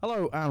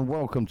Hello and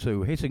welcome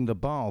to Hitting the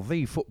Bar,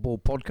 the football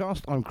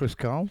podcast. I'm Chris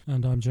Carl.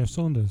 And I'm Jeff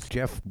Saunders.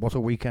 Jeff, what a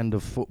weekend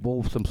of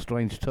football, some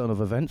strange turn of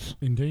events.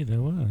 Indeed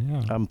there were,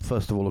 yeah.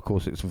 First of all, of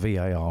course, it's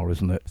VAR,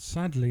 isn't it?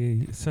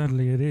 Sadly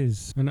it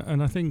is.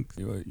 And I think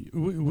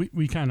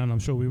we can, and I'm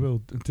sure we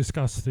will,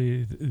 discuss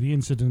the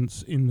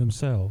incidents in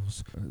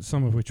themselves,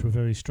 some of which were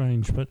very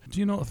strange. But do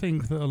you not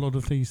think that a lot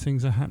of these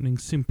things are happening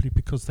simply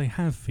because they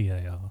have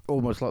VAR?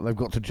 Almost like they've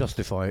got to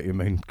justify it, you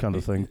mean, kind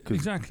of thing.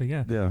 Exactly,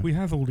 yeah. Yeah. We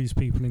have all these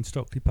people in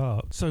Stockley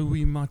Park, so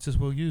we might as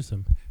well use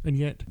them. And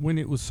yet, when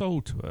it was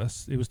sold to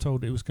us, it was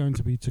told it was going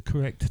to be to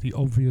correct the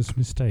obvious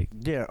mistake.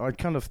 Yeah, I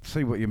kind of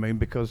see what you mean,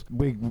 because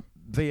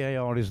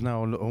VAR is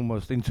now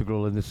almost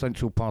integral and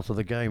essential part of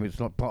the game. It's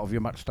not part of your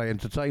matchday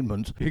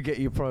entertainment. You get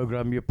your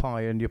programme, your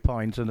pie and your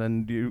pint, and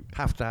then you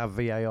have to have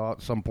VAR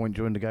at some point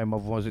during the game,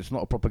 otherwise it's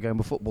not a proper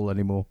game of football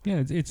anymore.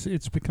 Yeah,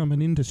 it's become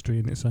an industry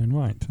in its own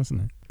right,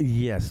 hasn't it?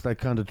 Yes, they're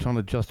kind of trying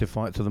to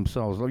justify it to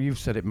themselves. Like you've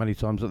said it many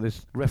times, that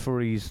this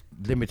referees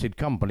limited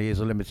company is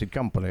a limited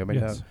company. I mean,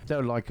 yes.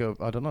 they're like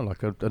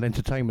an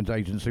entertainment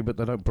agency, but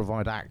they don't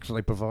provide acts,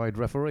 they provide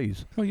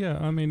referees. Well, yeah,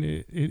 I mean,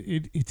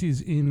 it is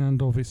in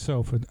and of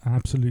itself an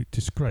absolute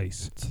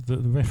disgrace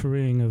that the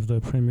refereeing of the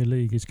Premier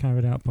League is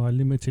carried out by a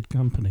limited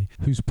company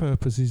whose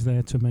purpose is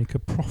there to make a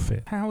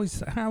profit. How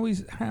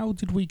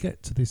did we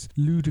get to this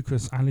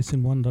ludicrous Alice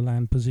in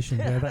Wonderland position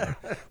where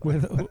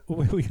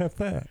we have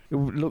that? It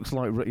looks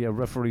like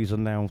referees are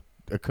now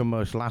a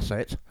commercial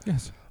asset.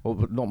 Yes. Or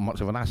not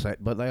much of an asset,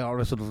 but they are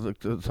a sort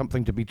of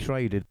something to be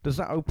traded. Does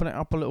that open it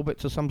up a little bit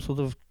to some sort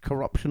of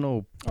corruption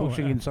or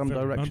pushing in some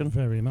direction?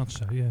 Very much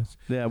so, yes.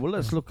 Yeah, well,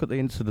 let's look at the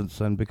incidents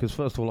then, because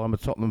first of all, I'm a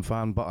Tottenham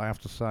fan, but I have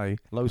to say,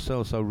 Lo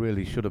Celso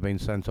really should have been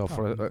sent off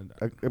for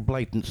a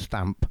blatant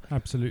stamp.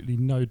 Absolutely,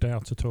 no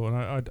doubt at all.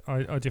 And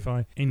I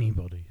defy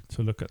anybody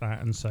to look at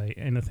that and say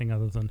anything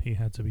other than he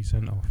had to be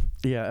sent off.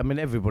 Yeah, I mean,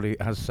 everybody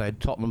has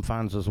said, Tottenham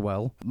fans as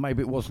well.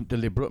 Maybe it wasn't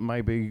deliberate.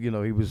 Maybe, he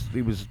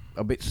was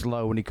a bit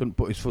slow and he couldn't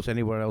put his foot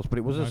anywhere else, but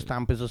it was a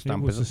stamp is a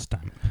stamp. It was a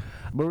stamp.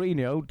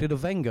 Mourinho did a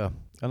Wenger,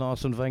 and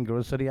Arsene Wenger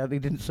has said he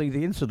didn't see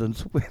the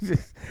incident,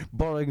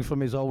 borrowing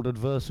from his old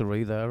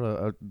adversary there,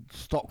 a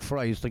stock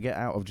phrase to get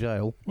out of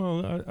jail.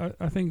 Well,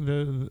 I think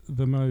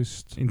the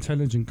most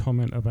intelligent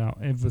comment about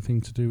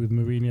everything to do with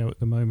Mourinho at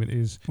the moment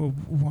is, well,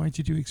 why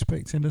did you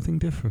expect anything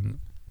different?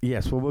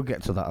 Yes, well, we'll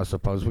get to that, I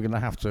suppose. We're going to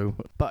have to.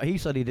 But he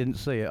said he didn't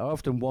see it. I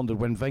often wondered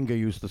when Wenger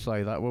used to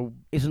say that, well,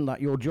 isn't that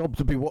your job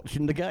to be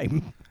watching the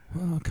game?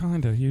 Well,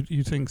 kind of.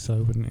 You'd think so,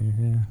 wouldn't you?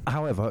 Yeah.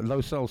 However,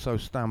 Lo Celso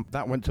stamp,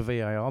 that went to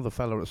VAR. The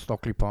fellow at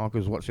Stockley Park who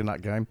was watching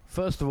that game,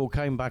 first of all,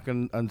 came back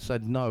and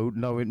said no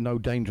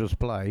dangerous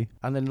play.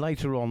 And then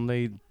later on,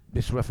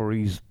 this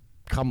referee's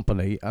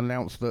company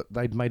announced that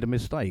they'd made a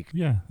mistake.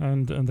 Yeah,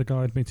 and the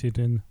guy admitted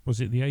in,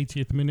 was it the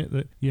 80th minute,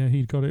 that, yeah,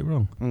 he'd got it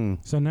wrong.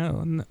 So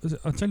now,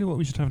 I'll tell you what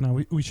we should have now.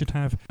 We should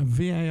have a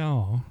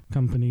VAR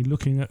company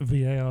looking at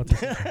VAR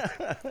decisions.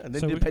 An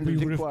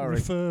independent inquiry.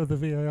 Refer the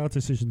VAR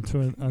decision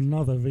to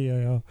another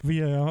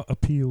VAR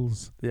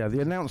appeals. Yeah, the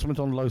announcement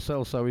on Lo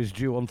Celso is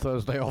due on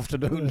Thursday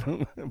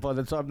afternoon by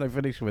the time they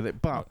finish with it.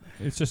 But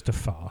it's just a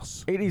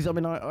farce. It is. I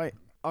mean,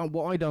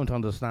 what I don't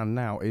understand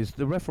now is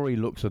the referee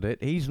looks at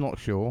it, he's not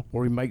sure,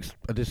 or he makes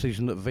a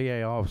decision that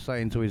VAR is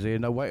saying to his ear,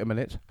 no, wait a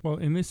minute. Well,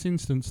 in this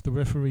instance, the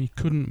referee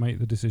couldn't make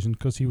the decision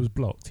because he was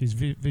blocked. His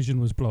vision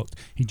was blocked.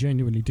 He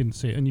genuinely didn't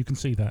see it, and you can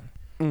see that.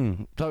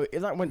 So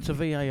that went to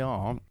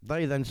VAR.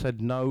 They then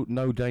said no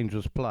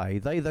dangerous play.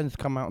 They then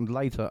come out and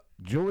later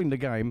during the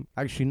game,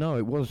 actually no,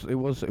 it was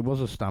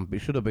a stamp. It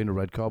should have been a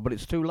red card, but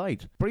it's too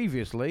late.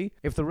 Previously,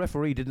 if the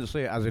referee didn't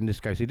see it, as in this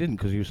case he didn't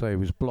because you say he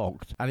was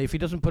blocked, and if he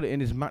doesn't put it in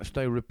his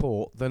matchday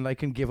report, then they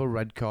can give a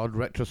red card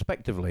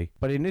retrospectively.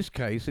 But in this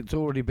case, it's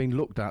already been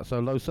looked at. So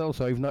Lo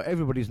Celso, even though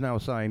everybody's now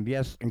saying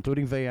yes,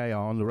 including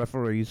VAR and the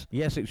referees,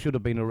 yes, it should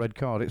have been a red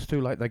card. It's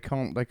too late. They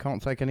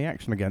can't take any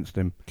action against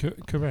him.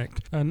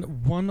 Correct.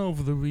 And one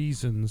of the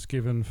reasons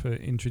given for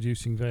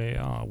introducing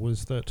VAR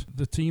was that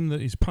the team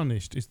that is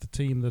punished is the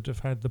team that have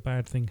had the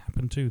bad thing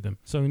happen to them.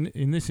 So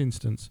in this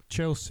instance,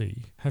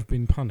 Chelsea have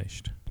been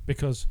punished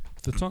because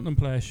the Tottenham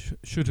player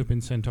should have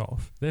been sent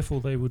off.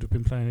 Therefore, they would have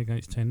been playing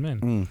against 10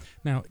 men.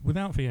 Now,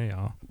 without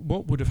VAR,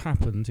 what would have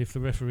happened if the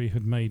referee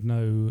had made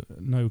no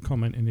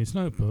comment in his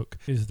notebook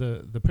is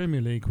that the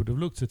Premier League would have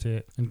looked at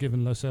it and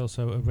given Lo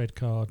Celso a red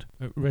card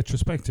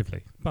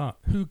retrospectively. But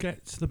who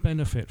gets the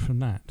benefit from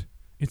that?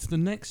 It's the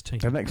next team.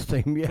 The next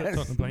team, yes.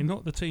 Tottenham play,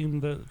 not the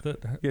team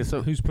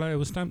whose player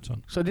was stamped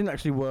on. So it didn't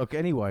actually work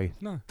anyway.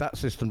 No. That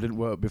system didn't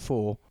work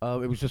before.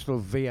 It was just sort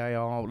of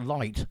VAR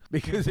light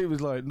because it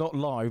was like not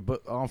live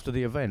but after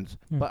the event.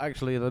 Yeah. But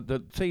actually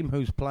the team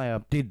whose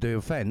player did the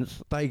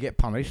offence, they get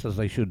punished as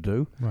they should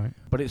do. Right.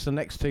 But it's the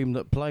next team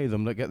that play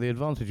them that get the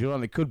advantage. You're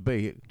right, it could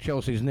be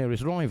Chelsea's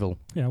nearest rival.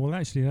 Yeah, well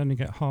actually they only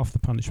get half the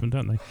punishment,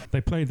 don't they?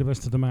 They played the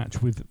rest of the match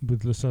with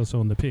Lo Celso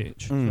on the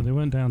pitch. So they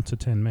went down to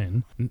 10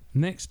 men.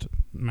 Next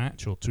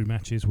match or two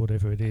matches,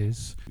 whatever it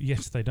is,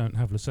 yes, they don't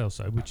have Lo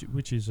Celso,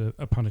 which is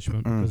a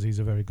punishment because he's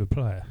a very good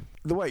player.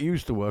 The way it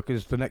used to work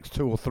is the next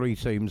two or three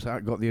teams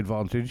got the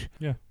advantage.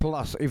 Yeah.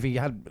 Plus, if he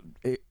had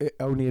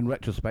only in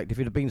retrospect. If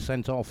he'd have been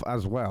sent off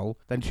as well,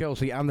 then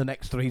Chelsea and the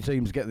next three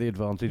teams get the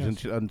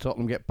advantage, and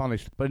Tottenham get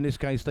punished. But in this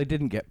case, they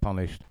didn't get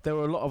punished. There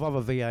were a lot of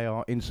other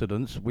VAR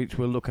incidents, which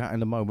we'll look at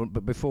in a moment.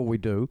 But before we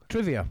do,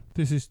 trivia.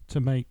 This is to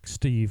make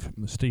Steve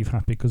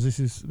happy, because this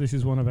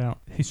is one about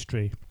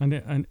history, and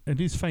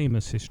it is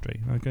famous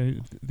history. Okay,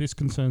 this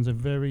concerns a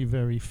very,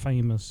 very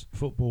famous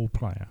football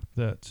player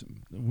that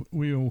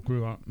we all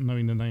grew up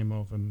knowing the name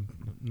of and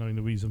knowing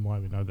the reason why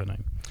we know the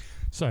name.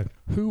 So,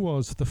 who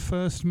was the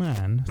first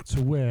man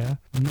to wear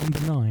number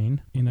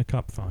 9 in a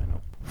cup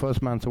final?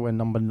 First man to wear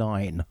number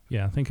 9.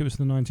 Yeah, I think it was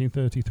the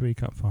 1933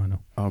 cup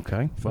final.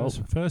 Okay.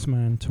 First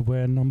man to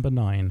wear number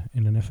 9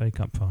 in an FA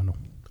Cup final.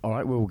 All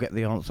right, we'll get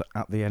the answer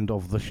at the end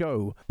of the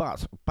show.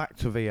 But back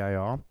to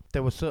VAR.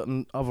 There were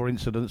certain other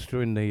incidents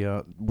during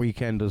the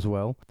weekend as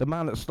well. The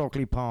man at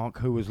Stockley Park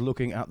who was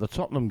looking at the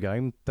Tottenham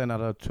game then had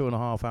a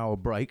 2.5-hour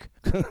break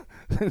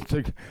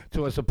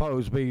to I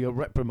suppose, be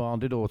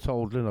reprimanded or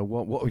told,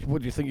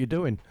 what do you think you're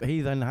doing?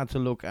 He then had to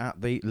look at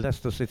the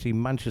Leicester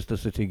City-Manchester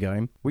City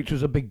game, which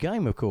was a big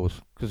game, of course,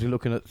 because you're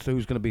looking at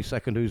who's going to be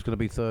second, who's going to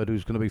be third,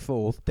 who's going to be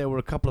fourth. There were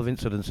a couple of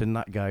incidents in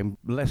that game.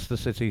 Leicester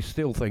City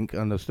still think,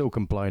 and they're still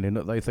complaining,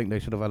 that they think they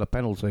should have had a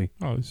penalty.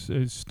 Oh,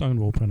 it's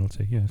Stonewall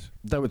penalty, yes.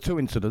 There were two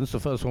incidents. The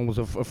first one was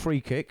a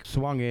free kick,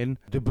 swung in.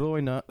 De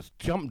Bruyne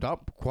jumped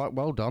up, quite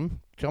well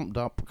done. Jumped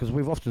up, because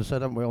we've often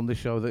said, haven't we, on this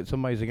show, that it's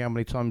amazing how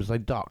many times they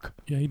duck.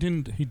 Yeah, he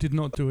did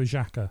not do a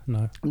Xhaka,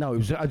 no. No, it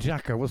was a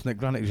Xhaka, wasn't it?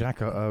 Granit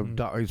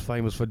Xhaka is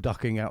famous for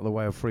ducking out the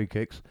way of free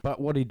kicks. But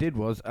what he did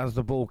was, as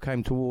the ball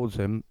came towards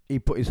him, he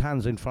put his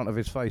hands in front of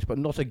his face, but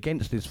not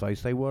against his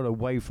face. They were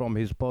away from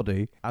his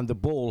body, and the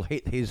ball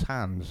hit his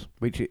hands,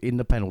 which in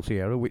the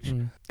penalty area, which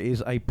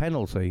is a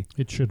penalty.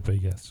 It should be,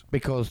 yes.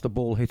 Because the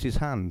ball hit his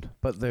hand.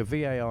 But the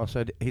VAR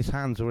said his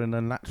hands are in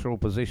a natural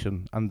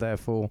position, and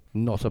therefore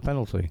not a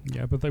penalty.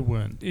 Yeah, but they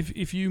weren't.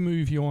 If you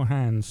move your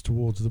hands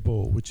towards the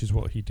ball, which is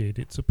what he did,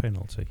 it's a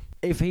penalty.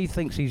 If he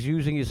thinks he's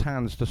using his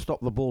hands to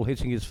stop the ball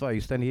hitting his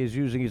face, then he is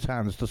using his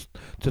hands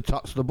to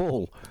touch the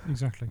ball.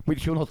 Exactly.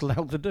 Which you're not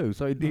allowed to do.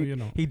 So you're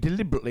not. He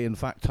deliberately, in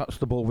fact, touched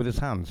the ball with his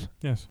hands.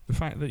 Yes. The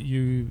fact that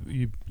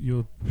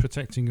you're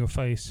protecting your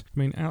face. I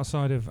mean,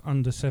 outside of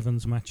under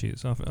sevens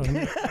matches,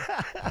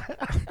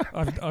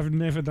 I've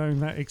never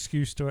known that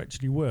excuse to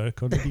actually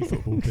work on any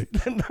football pitch.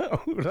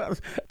 No,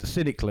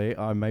 cynically,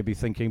 I may be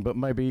thinking, but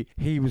maybe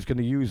he was going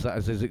to use that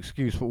as his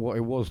excuse for what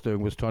he was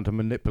doing, was trying to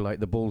manipulate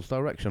the ball's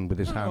direction with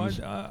his hands.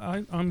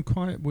 I'm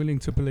quite willing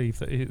to believe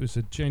that it was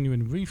a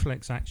genuine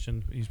reflex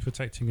action. He's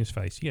protecting his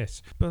face,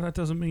 yes, but that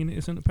doesn't mean it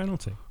isn't a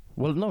penalty.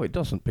 Well, no, it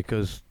doesn't,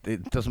 because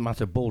it doesn't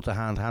matter ball to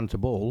hand, hand to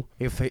ball.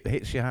 If it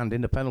hits your hand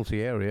in the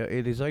penalty area,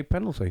 it is a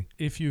penalty.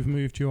 If you've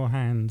moved your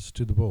hands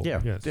to the ball.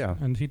 Yeah, yes. yeah.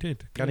 And he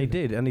did. And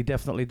he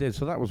definitely did.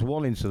 So that was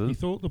one incident. He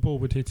thought the ball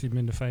would hit him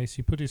in the face.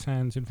 He put his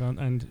hands in front,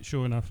 and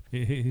sure enough,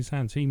 it hit his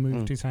hands. He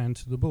moved his hand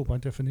to the ball by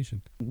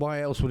definition.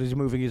 Why else would he be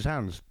moving his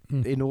hands?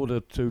 In order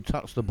to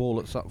touch the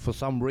ball for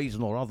some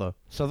reason or other.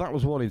 So that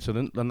was one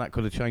incident, and that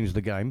could have changed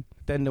the game.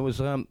 Then there was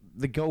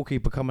the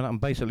goalkeeper coming out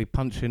and basically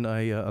punching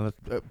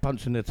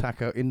the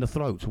attacker in the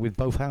throat with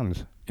both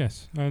hands.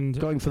 Yes, and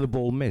going for the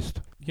ball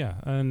missed. Yeah,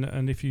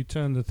 and if you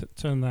turn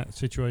that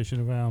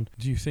situation around,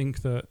 do you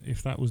think that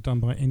if that was done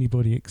by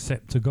anybody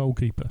except a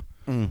goalkeeper,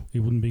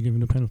 he wouldn't be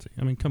given a penalty?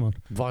 I mean, come on.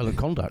 Violent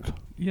conduct.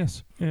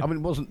 Yes. Yeah. I mean,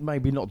 it wasn't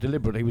maybe not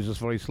deliberate. He was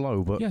just very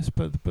slow. But yes,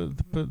 but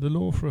the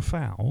law for a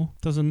foul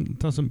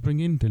doesn't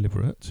bring in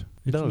deliberate.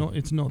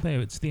 It's not there.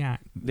 It's the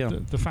act. Yeah.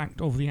 The fact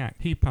of the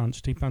act. He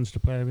punched a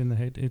player in the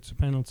head. It's a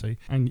penalty,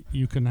 and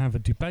you can have a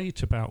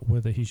debate about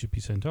whether he should be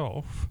sent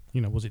off.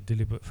 Was it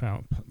deliberate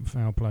foul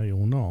play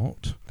or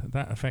not?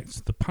 That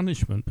affects the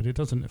punishment, but it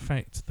doesn't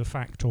affect the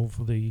fact of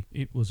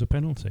it was a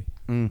penalty.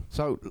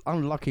 So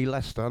unlucky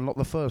Leicester. Not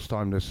the first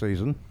time this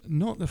season.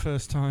 Not the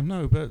first time,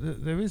 no.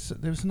 But there is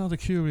another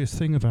curious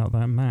thing about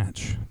that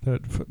match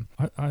that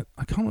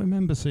I can't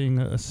remember seeing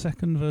a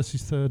second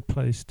versus third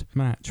placed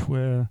match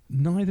where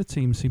neither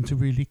team seemed to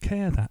really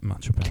care that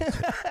much about it.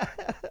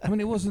 I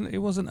mean, it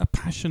wasn't a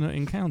passionate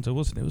encounter,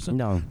 wasn't it?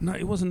 No,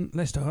 it wasn't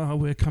Leicester. Oh,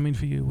 we're coming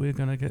for you. We're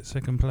going to get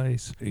second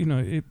place.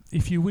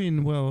 If you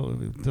win, well,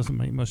 it doesn't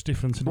make much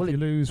difference, and if you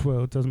lose,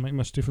 well, it doesn't make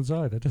much difference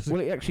either, does it?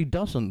 Well, it actually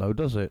doesn't, though,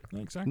 does it?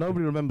 Exactly.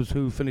 Nobody remembers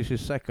who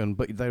finishes second,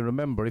 but they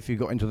remember if you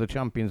got into the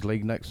Champions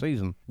League next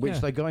season, which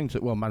they're going to.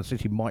 Well, Man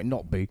City might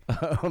not be,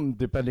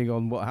 depending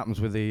on what happens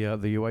with the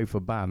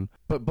UEFA ban.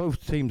 But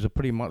both teams are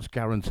pretty much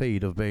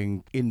guaranteed of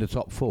being in the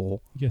top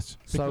four. Yes,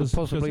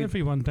 because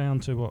everyone down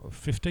to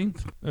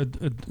 15th,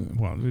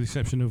 well, with the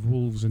exception of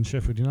Wolves and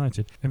Sheffield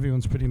United,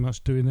 everyone's pretty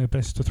much doing their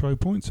best to throw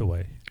points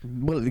away.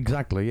 Well,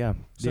 exactly, yeah.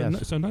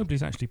 So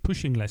nobody's actually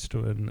pushing Leicester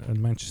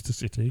and Manchester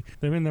City.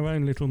 They're in their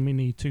own little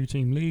mini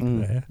two-team league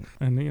there,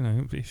 and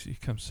if you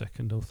come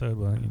second or third,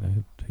 well,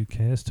 who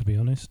cares, to be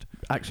honest?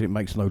 Actually, it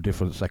makes no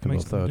difference, second or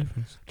third.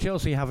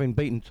 Chelsea having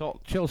beaten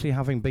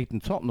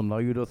Tottenham, though,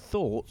 you'd have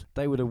thought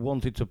they would have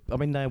wanted to. I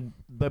mean,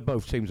 they're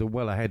both teams are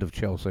well ahead of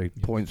Chelsea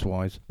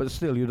points-wise, but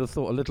still you'd have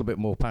thought a little bit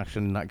more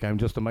passion in that game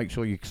just to make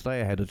sure you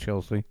stay ahead of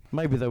Chelsea.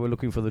 Maybe they were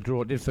looking for the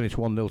draw. It did finish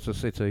 1-0 to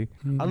City.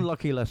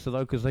 Unlucky Leicester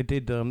though, because they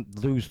did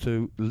lose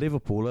to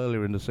Liverpool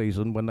earlier in the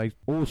season when they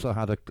also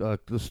had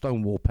the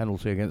Stonewall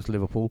penalty against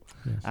Liverpool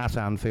at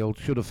Anfield.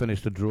 Should have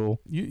finished a draw.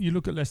 You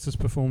look at Leicester's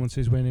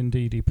performances when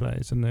indeed he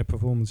plays and their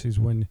performances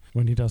when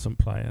he doesn't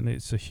play, and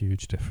it's a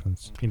huge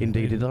difference.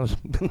 Indeed it does.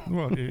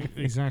 Well,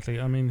 exactly.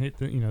 I mean,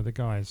 the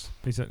guy's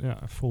he's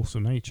a force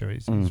of nature.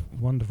 He's a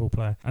wonderful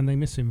player, and they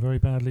miss him very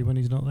badly when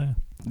he's not there.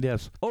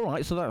 Yes. All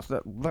right. So that's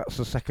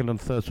the second and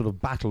third sort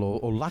of battle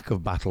or lack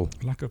of battle.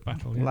 Lack of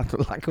battle. Yeah.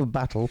 Lack of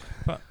battle.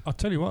 But I'll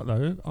tell you what,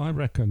 though, I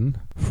reckon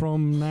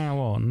from now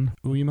on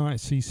we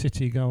might see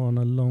City go on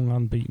a long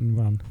unbeaten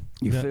run.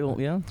 You feel,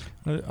 yeah?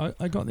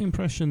 I got the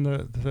impression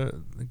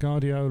that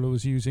Guardiola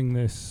was using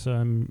this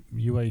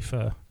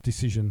UEFA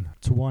decision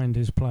to wind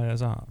his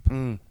players up.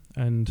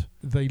 And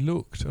they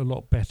looked a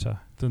lot better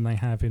than they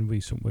have in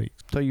recent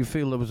weeks. So you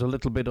feel there was a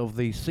little bit of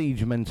the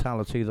siege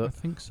mentality that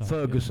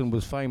Ferguson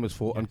was famous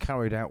for and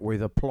carried out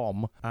with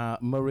aplomb.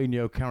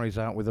 Mourinho carries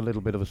out with a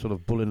little bit of a sort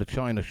of bull in a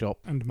china shop,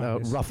 and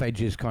rough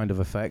edges kind of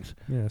effect.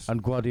 Yes.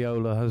 And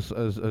Guardiola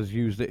has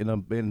used it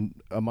in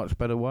a much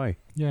better way.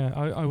 Yeah,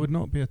 I would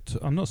not be.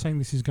 I'm not saying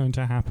this is going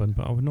to happen,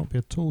 but I would not be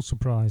at all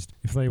surprised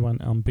if they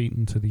went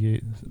unbeaten to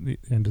the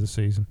end of the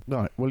season.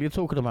 Right. Well, you're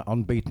talking about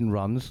unbeaten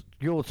runs.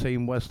 Your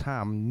team, West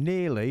Ham,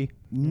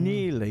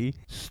 nearly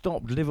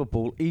stopped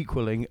Liverpool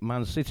equaling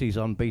Man City's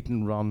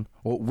unbeaten run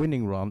or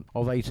winning run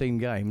of 18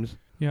 games.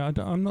 Yeah,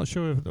 I'm not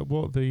sure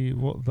what the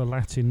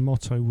Latin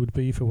motto would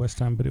be for West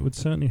Ham, but it would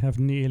certainly have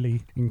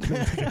nearly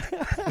included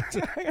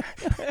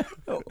it.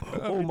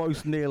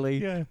 Almost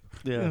nearly. Yeah.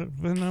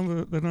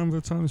 The number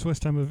of times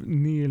West Ham have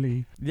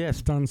nearly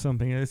done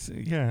something.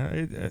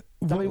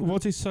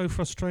 What is so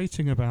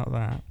frustrating about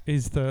that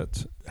is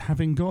that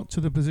having got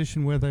to the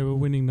position where they were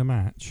winning the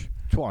match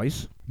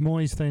twice,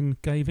 Moyes then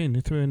gave in,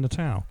 he threw in the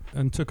towel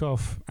and took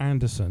off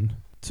Anderson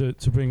to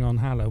bring on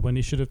Haller when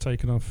he should have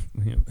taken off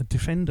a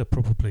defender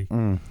probably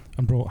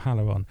and brought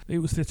Haller on. It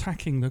was the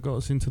attacking that got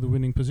us into the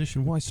winning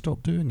position. Why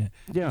stop doing it?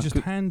 Yeah, he just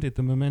handed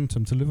the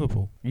momentum to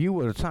Liverpool. You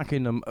were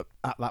attacking them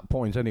at that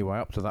point anyway,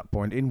 up to that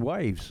point, in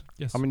waves.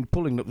 Yes. I mean,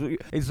 pulling them.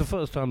 It's the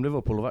first time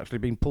Liverpool have actually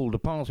been pulled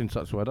apart in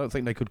such a way. I don't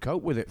think they could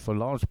cope with it for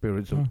large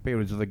periods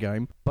of the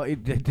game. But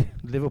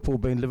Liverpool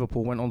being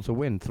Liverpool went on to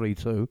win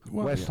 3-2.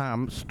 Well, West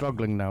Ham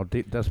struggling now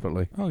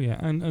desperately. Oh yeah,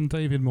 and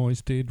David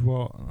Moyes did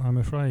what I'm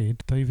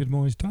afraid David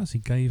Moyes does. He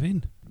gave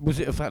in. Was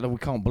it the fact that we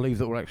can't believe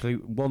that we're actually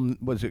one?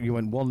 Was it you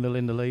went 1-0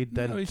 in the lead,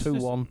 then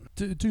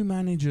 2-1? Do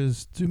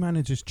managers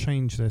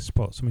change their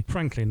spots? I mean,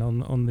 Franklin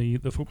on the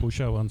football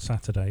show on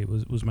Saturday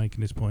was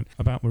making this point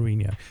about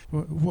Mourinho.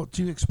 What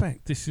do you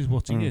expect? This is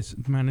what he is.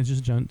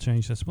 Managers don't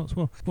change their spots.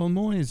 Well,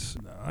 Moyes,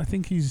 I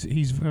think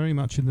he's very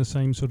much in the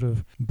same sort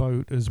of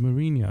boat as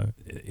Mourinho.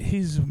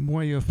 His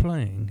way of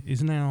playing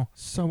is now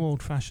so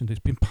old-fashioned. It's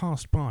been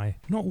passed by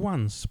not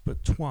once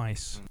but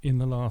twice in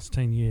the last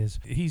 10 years.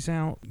 He's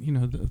out.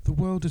 The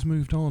world has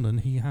moved on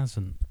and he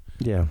hasn't.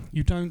 Yeah.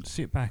 You don't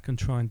sit back and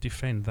try and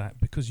defend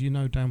that because you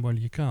know damn well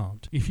you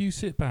can't. If you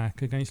sit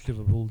back against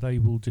Liverpool, they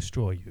will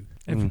destroy you.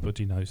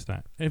 Everybody knows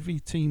that. Every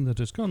team that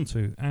has gone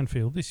to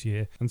Anfield this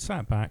year and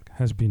sat back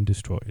has been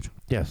destroyed.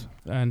 Yes.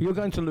 And you're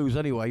going to lose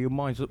anyway. Your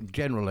mind's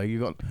generally,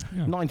 you've got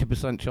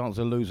 90% chance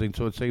of losing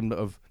to a team that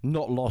have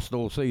not lost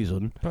all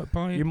season. But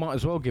you might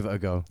as well give it a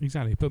go.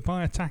 Exactly. But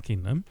by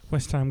attacking them,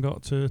 West Ham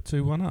got to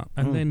 2-1 up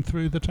and then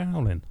threw the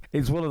towel in.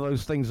 It's one of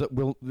those things that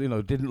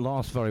didn't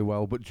last very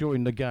well, but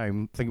during the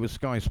game, I think it was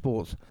Sky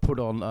Sports put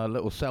on a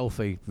little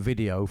selfie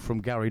video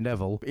from Gary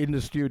Neville in the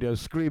studio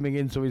screaming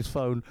into his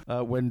phone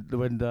when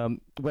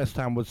West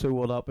Ham were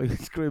 2-1 up.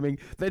 He's screaming,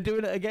 "They're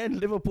doing it again!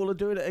 Liverpool are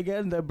doing it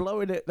again! They're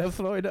blowing it! They're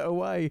throwing it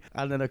away!"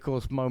 And then, of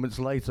course, moments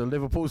later,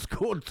 Liverpool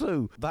scored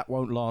 2. That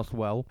won't last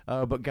well.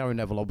 But Gary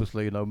Neville,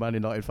 obviously, Man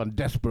United fan,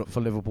 desperate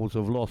for Liverpool to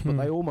have lost, but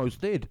they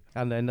almost did.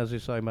 And then, as you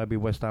say, maybe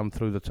West Ham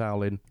threw the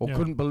towel in, or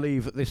couldn't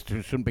believe that this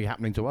shouldn't be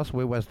happening to us.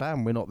 We're West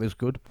Ham. We're not this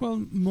good. Well,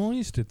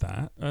 Moyes did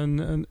that,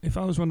 and if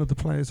I was one of the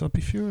players, I'd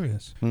be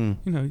furious.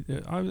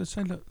 I would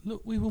say,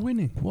 look, we were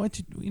winning. Why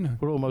did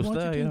We're almost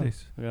there. Do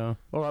this? Yeah.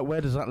 All right.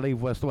 Where does that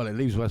leave West? Well, it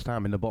leaves West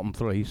Ham in the bottom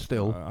 3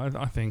 still.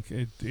 I think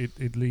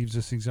it leaves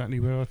us exactly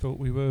where I thought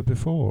we were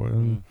before,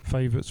 and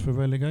favourites for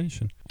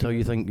relegation. So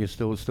you think you're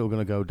still going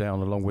to go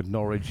down along with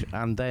Norwich,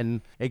 and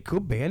then it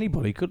could be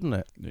anybody, couldn't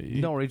it?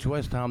 Norwich,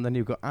 West Ham. Then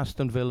you've got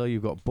Aston Villa,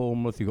 you've got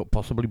Bournemouth, you've got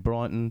possibly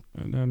Brighton.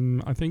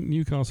 I think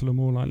Newcastle are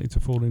more likely to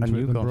fall into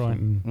it than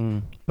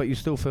Brighton. But you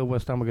still feel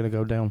West Ham are going to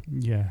go down?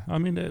 Yeah, I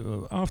mean,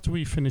 after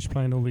we finish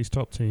playing all these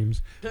top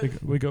teams,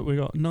 we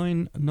got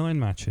nine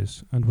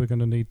matches, and we're going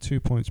to need 2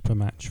 points per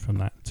match from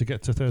that to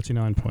get to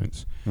 39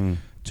 points.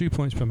 2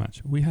 points per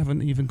match. We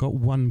haven't even got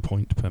 1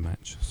 point per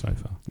match so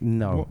far.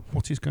 No.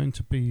 What is going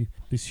to be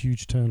this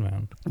huge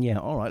turnaround? Yeah,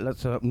 all right,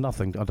 let's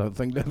nothing, I don't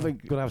think. I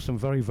think you've got to have some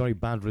very, very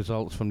bad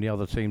results from the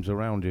other teams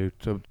around you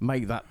to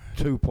make that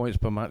 2 points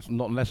per match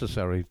not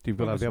necessary. You've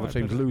got to have the other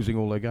teams losing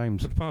all their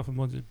games. But apart from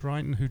was it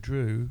Brighton who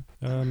drew,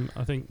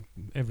 I think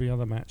every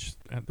other match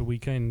at the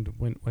weekend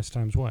went West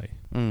Ham's way.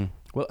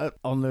 Well,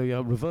 on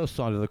the reverse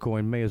side of the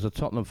coin, me as a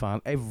Tottenham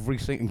fan,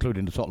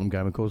 including the Tottenham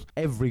game, of course,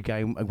 every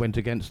game went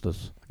against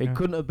us. It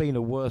couldn't have been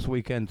a worse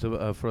weekend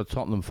for a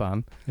Tottenham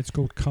fan. It's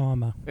called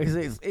karma. Is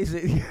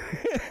it?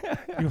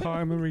 You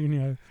hire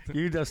Mourinho.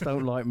 You just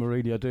don't like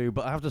Mourinho, do you?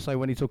 But I have to say,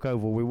 when he took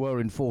over, we were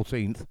in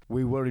 14th.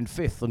 We were in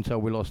 5th until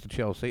we lost to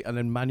Chelsea, and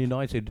then Man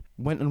United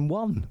went and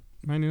won.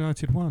 Man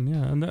United won,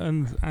 yeah,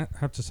 and I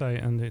have to say,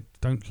 and I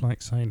don't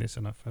like saying this,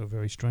 and I feel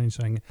very strange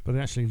saying it, but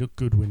they actually look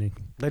good winning.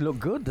 They look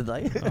good, did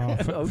they?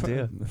 Oh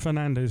dear.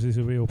 Fernandes is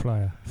a real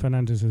player.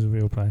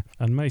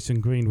 And Mason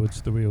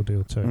Greenwood's the real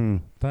deal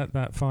too.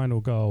 That final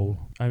goal,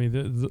 I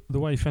mean, the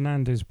way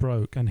Fernandes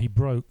broke, and he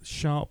broke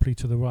sharply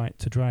to the right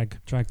to drag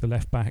the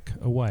left back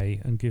away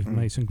and give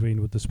Mason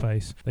Greenwood the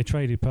space. They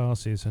traded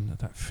passes, and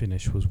that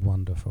finish was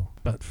wonderful.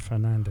 But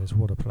Fernandes,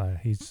 what a player!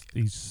 He's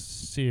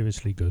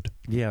seriously good.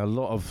 Yeah, a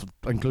lot of,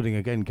 including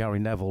again Gary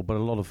Neville, but a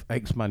lot of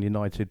ex-Man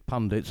United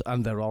pundits,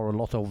 and there are a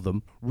lot of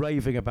them,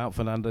 raving about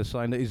Fernandes,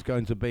 saying that he's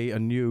going to be a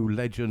new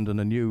legend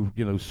and a new,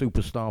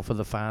 superstar for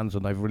the fans,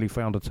 and they've really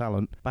found a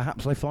talent.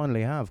 Perhaps they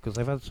finally have, because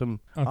they've had some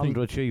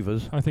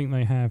underachievers. I think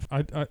they have.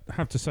 I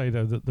have to say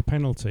though that the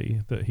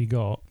penalty that he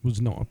got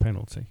was not a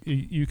penalty.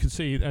 You could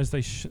see as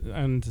they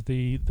and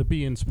the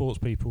beIN Sports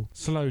people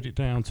slowed it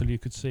down till you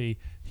could see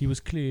he was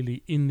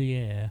clearly in the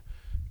air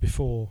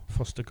before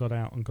Foster got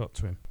out and got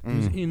to him. He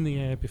was in the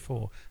air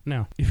before.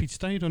 Now, if he'd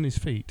stayed on his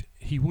feet,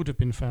 he would have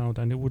been fouled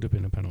and it would have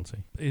been a penalty.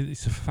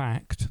 It's a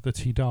fact that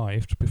he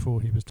dived before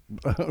he was...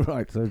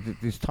 Right, so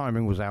his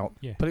timing was out.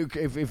 Yeah. But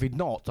if he'd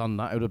not done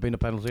that, it would have been a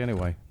penalty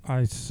anyway.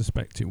 I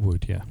suspect it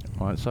would, yeah.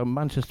 Right, so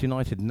Manchester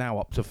United now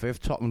up to 5th.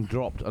 Tottenham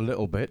dropped a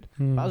little bit.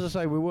 As I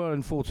say, we were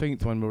in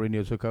 14th when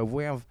Mourinho took over.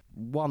 We have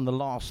won the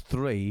last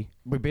 3.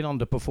 We've been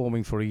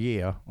underperforming for a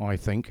year, I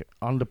think.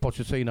 Under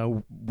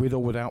Pochettino, with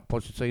or without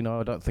Pochettino,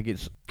 I don't think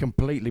it's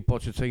completely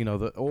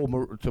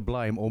Pochettino to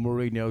blame or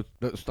Mourinho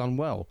that's done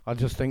well. I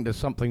just think there's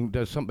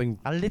something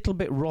a little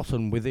bit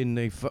rotten within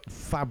the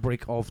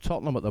fabric of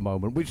Tottenham at the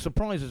moment, which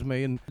surprises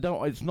me, and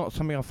it's not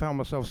something I found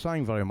myself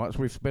saying very much.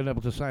 We've been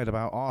able to say it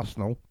about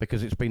Arsenal,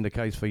 because it's been the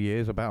case for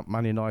years, about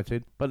Man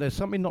United, but there's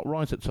something not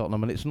right at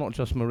Tottenham, and it's not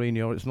just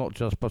Mourinho, it's not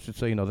just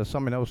Pochettino, there's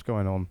something else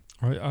going on.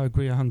 I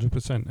agree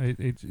 100%.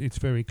 It's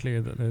very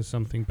clear that there's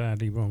something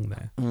badly wrong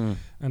there.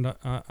 And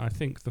I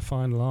think the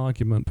final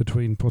argument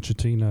between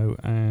Pochettino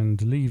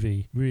and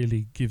Levy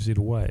really gives it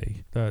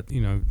away. That,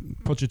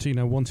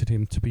 Pochettino wanted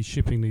him to be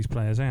shipping these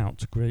players out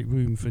to create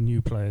room for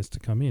new players to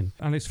come in.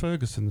 Alex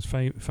Ferguson's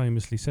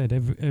famously said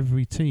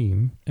every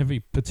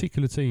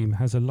particular team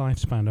has a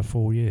lifespan of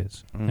 4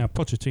 years. Now,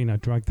 Pochettino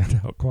dragged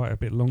that out quite a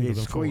bit longer than 4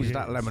 years. Squeezed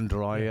that lemon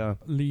dry, yeah.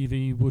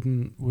 Levy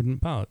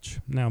wouldn't budge.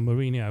 Now,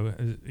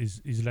 Mourinho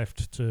is left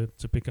to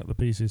pick up the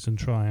pieces and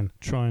try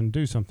and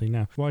do something.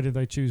 Now, why did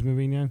they choose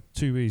Mourinho?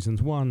 2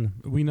 reasons. One,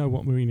 we know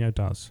what Mourinho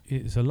does.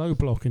 It's a low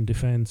block in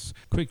defence,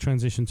 quick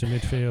transition to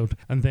midfield,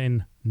 and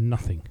then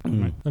nothing.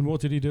 Right? And what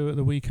did he do at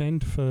the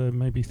weekend for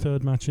maybe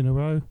 3rd match in a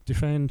row?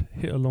 Defend,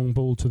 hit a long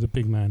ball to the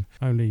big man.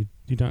 Only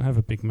you don't have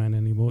a big man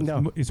anymore.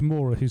 No. It's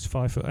Moura who's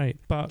 5'8".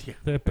 But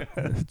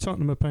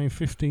Tottenham are paying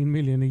 $15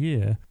 million a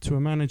year to a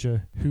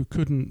manager who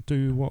couldn't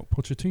do what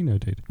Pochettino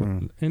did.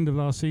 End of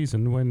last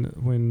season,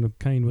 when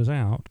Kane was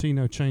out,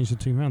 Pochettino changed the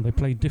team around. They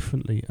played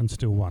differently and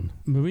still won.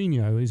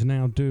 Mourinho is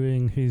now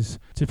doing his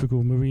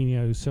typical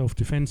Mourinho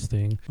self-defence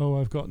thing. Oh,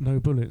 I've got no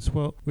bullets.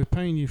 Well, we're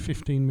paying you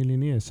 $15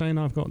 million a year. Saying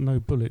I've got no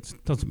bullets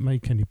doesn't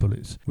make any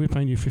bullets. We're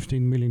paying you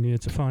 $15 million a year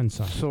to find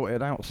some. Sort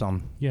it out,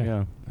 son.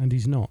 Yeah. And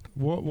he's not.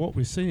 What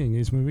we're seeing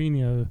is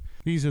Mourinho.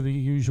 These are the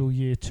usual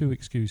year 2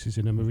 excuses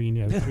in a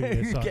Mourinho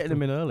 3-year He's getting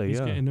them in early. He's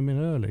getting them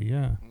in early,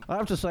 yeah. I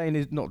have to say, in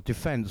his not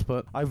defence,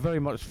 but I very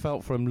much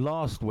felt for him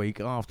last week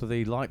after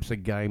the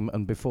Leipzig game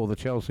and before the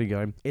Chelsea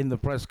game. In the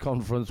press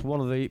conference, one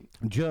of the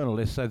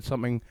journalists said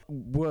something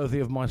worthy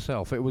of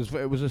myself. It was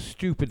a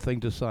stupid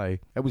thing to say.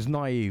 It was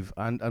naive,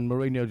 and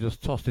Mourinho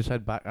just tossed his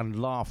head back and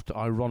laughed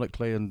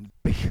ironically, and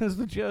because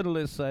the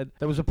journalist said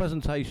there was a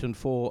presentation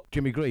for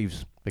Jimmy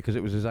Greaves, because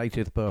it was his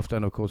 80th birthday,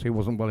 and of course he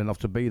wasn't well enough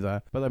to be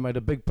there. But they made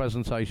a big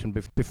presentation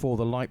before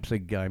the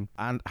Leipzig game,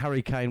 and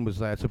Harry Kane was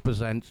there to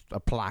present a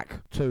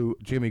plaque to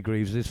Jimmy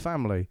Greaves'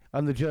 family.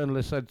 And the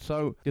journalist said,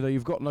 so,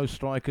 you've got no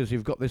strikers,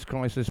 you've got this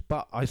crisis,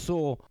 but I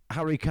saw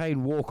Harry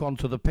Kane walk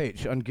onto the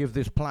pitch and give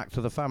this plaque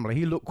to the family.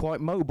 He looked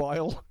quite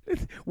mobile.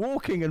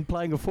 Walking and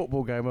playing a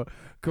football game are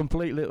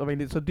completely,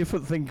 it's a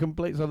different thing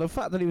completely. So the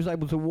fact that he was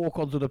able to walk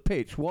onto the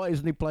pitch, why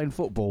isn't he playing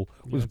football,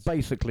 was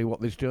basically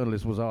what this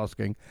journalist was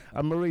asking.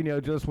 And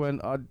Mourinho just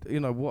went, how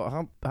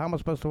am I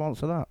supposed to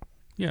answer that?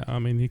 Yeah, I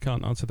mean, he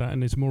can't answer that,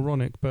 and it's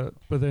moronic. But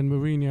then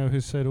Mourinho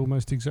has said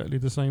almost exactly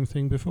the same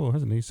thing before,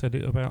 hasn't he? He said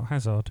it about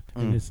Hazard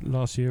in his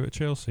last year at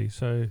Chelsea.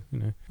 So,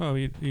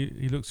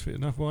 he looks fit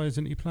enough. Why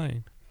isn't he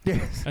playing?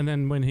 Yes. And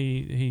then when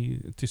he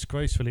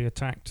disgracefully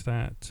attacked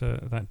that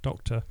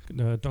doctor,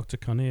 Dr.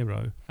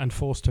 Carneiro, and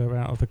forced her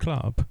out of the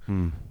club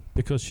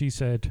because she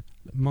said,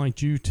 my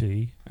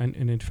duty, and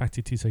in fact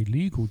it is a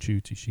legal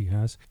duty she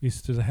has,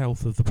 is to the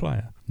health of the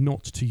player,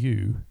 not to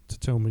you to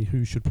tell me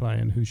who should play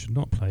and who should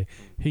not play.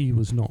 He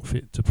was not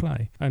fit to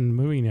play. And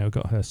Mourinho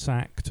got her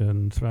sacked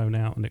and thrown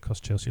out, and it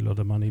cost Chelsea a lot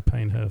of money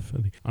paying her for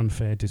the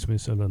unfair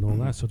dismissal and all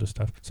that sort of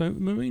stuff. So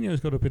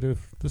Mourinho's got a bit of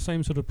the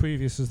same sort of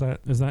previous as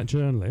that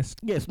journalist.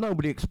 Yes,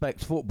 nobody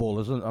expects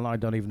footballers, and I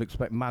don't even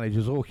expect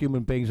managers or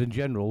human beings in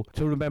general,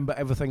 to remember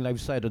everything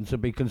they've said and to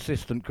be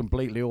consistent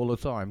completely all the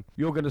time.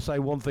 You're going to say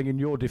one thing in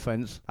your defence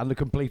and the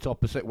complete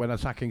opposite when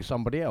attacking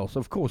somebody else.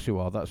 Of course you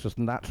are. That's just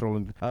natural.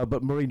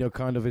 But Mourinho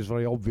kind of is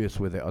very obvious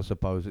with it, I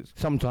suppose.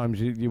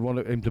 Sometimes you want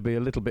him to be a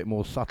little bit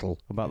more subtle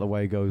about the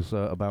way he goes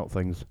about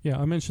things. Yeah,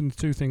 I mentioned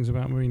two things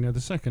about Mourinho.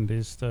 The second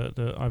is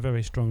that I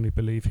very strongly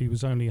believe he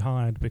was only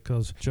hired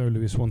because Joe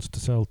Lewis wants to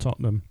sell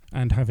Tottenham,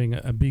 and having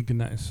a big,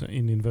 in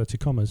inverted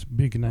commas,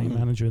 big name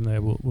manager in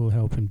there will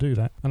help him do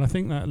that. And I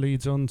think that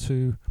leads on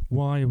to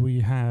why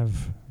we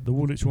have the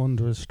Woolwich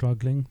Wanderers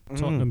struggling,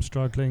 Tottenham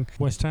struggling,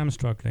 West Ham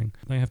struggling.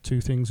 They have two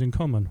things in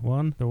common.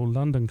 One, they're all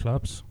London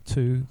clubs.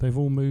 Two, they've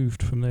all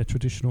moved from their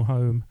traditional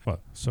home.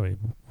 Well, sorry,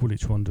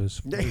 Woolwich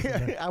Wanderers.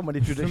 How many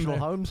traditional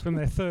homes? From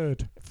their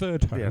third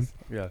home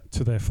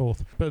to their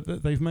fourth.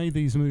 But they've made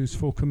these moves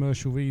for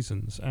commercial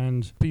reasons,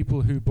 and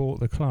people who bought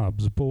the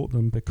clubs bought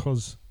them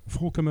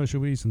for commercial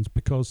reasons,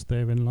 because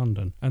they're in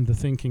London. And the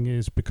thinking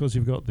is, because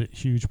you've got the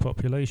huge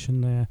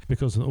population there,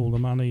 because all the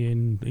money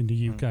in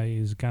the UK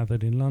is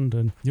gathered in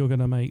London, you're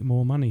going to make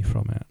more money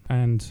from it.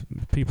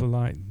 And people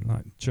like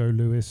Joe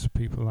Lewis,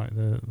 people like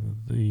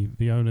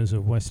the owners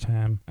of West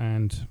Ham,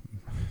 and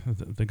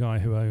the guy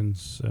who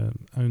owns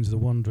the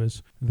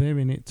Wanderers, they're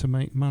in it to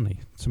make money,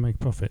 to make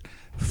profit.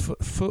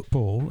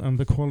 Football and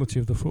the quality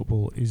of the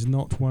football is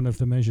not one of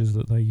the measures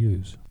that they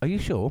use. Are you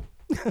sure?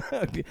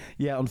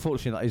 Yeah,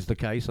 unfortunately that is the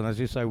case, and as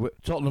you say,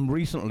 Tottenham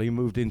recently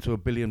moved into a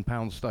 £1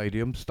 billion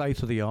stadium,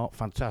 state of the art,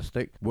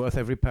 fantastic, worth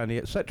every penny,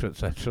 etc,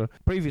 etc.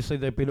 Previously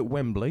they've been at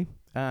Wembley,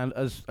 and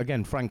as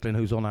again Franklin,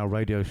 who's on our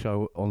radio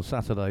show on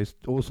Saturdays,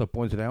 also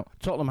pointed out,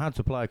 Tottenham had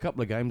to play a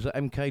couple of games at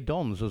MK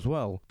Dons as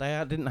well.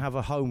 They didn't have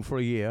a home for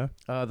a year.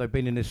 They've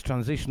been in this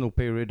transitional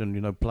period,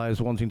 and players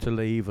wanting to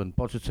leave, and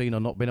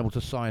Pochettino not being able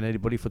to sign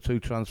anybody for 2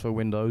 transfer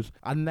windows,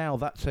 and now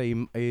that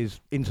team is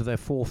into their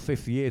 4th,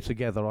 5th year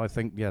together. I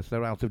think yes,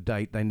 they're out of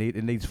date.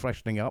 It needs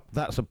freshening up.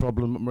 That's a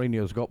problem that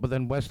Mourinho's got. But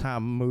then West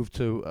Ham moved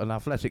to an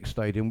athletic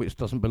stadium which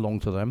doesn't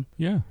belong to them.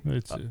 Yeah,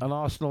 it's an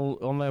Arsenal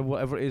on their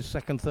whatever it is,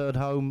 2nd, 3rd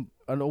home.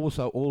 And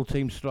also, all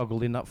teams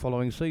struggled in that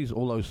following season.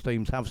 All those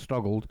teams have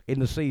struggled in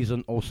the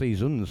season or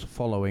seasons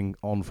following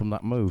on from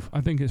that move. I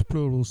think it's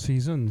plural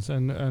seasons.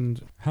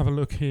 And have a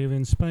look here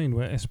in Spain,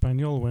 where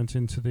Espanyol went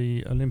into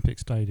the Olympic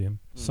Stadium.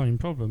 Same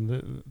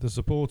problem. The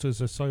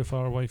supporters are so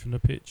far away from the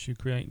pitch, you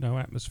create no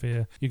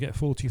atmosphere. You get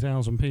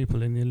 40,000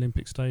 people in the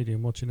Olympic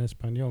Stadium watching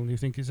Espanyol, and you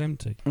think it's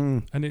empty.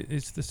 And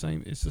it's the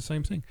same. It's the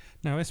same thing.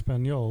 Now,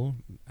 Espanyol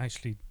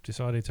actually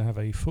decided to have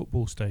a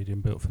football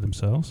stadium built for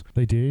themselves.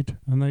 They did,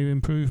 and they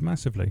improved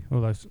massively.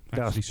 Although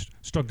actually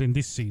struggling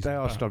this season. They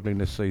are struggling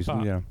this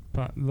season, yeah.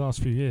 But the last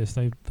few years,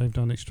 they've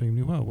done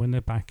extremely well when they're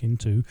back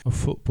into a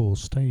football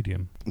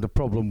stadium. The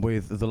problem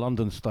with the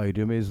London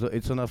Stadium is that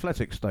it's an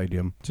athletic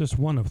stadium. Just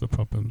one of the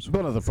problems.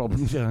 One of the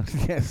problems, yeah.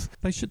 Yes.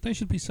 They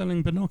should be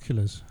selling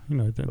binoculars.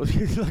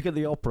 Look at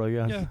the opera,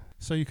 yeah. Yeah.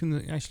 So you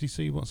can actually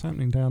see what's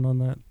happening down on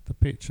the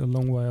pitch a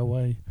long way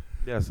away.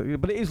 Yes,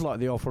 but it is like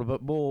the opera,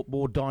 but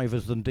more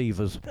divers than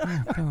divas.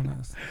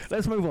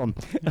 Let's move on.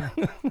 Yeah.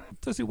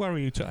 Does it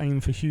worry you to aim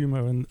for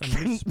humour and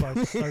miss by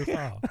so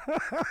far?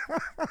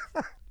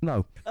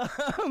 No.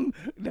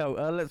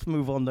 Let's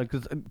move on then,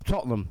 because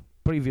Tottenham,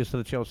 previous to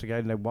the Chelsea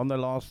game, they won their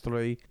last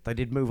 3. They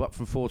did move up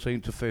from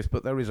 14th to 5th,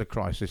 but there is a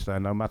crisis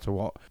there no matter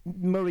what.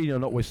 Mourinho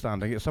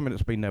notwithstanding, it's something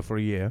that's been there for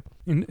a year.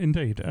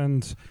 Indeed,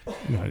 and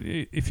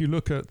if you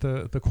look at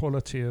the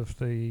quality of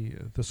the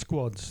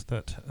squads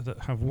that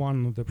have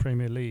won the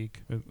Premier League,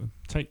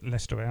 take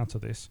Leicester out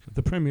of this,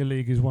 the Premier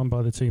League is won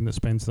by the team that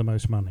spends the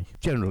most money.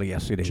 Generally,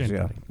 yes, it is.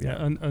 Yeah.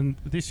 And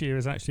this year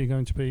is actually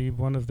going to be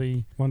one of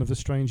the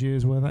strange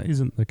years where that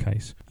isn't the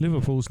case.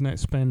 Liverpool's net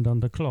spend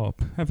under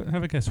Klopp.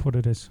 Have a guess what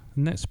it is.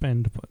 Net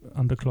spend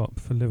under Klopp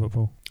for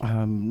Liverpool.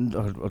 I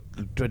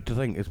dread to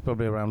think it's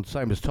probably around the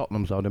same as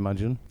Tottenham's, I'd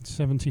imagine.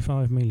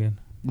 75 million.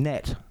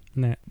 Net.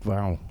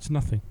 Wow. It's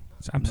nothing.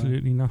 It's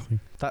absolutely nothing.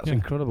 That's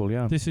incredible,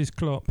 yeah. This is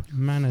Klopp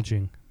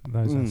managing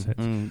those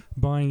assets,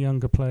 buying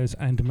younger players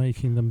and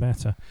making them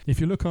better.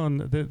 If you look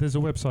on, there's a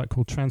website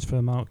called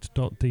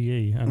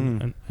transfermarkt.de,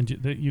 and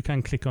you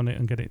can click on it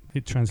and get it.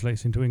 It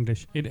translates into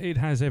English. It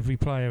has every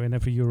player in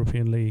every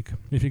European league.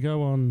 If you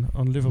go on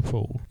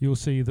Liverpool, you'll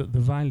see that the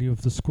value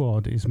of the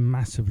squad is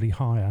massively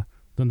higher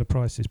than the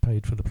prices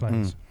paid for the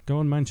players. Go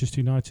on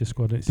Manchester United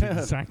squad, it's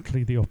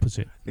exactly the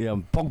opposite. Yeah,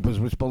 Pogba's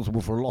responsible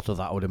for a lot of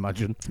that, I would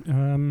imagine.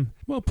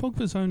 Well,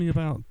 Pogba's only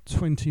about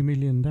 20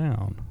 million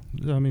down.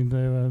 I mean,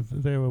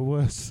 there were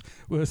worse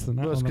than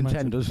that. Worse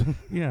contenders.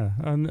 Yeah,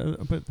 and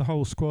but the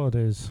whole squad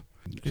is.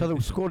 So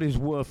the squad is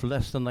worth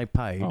less than they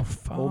paid,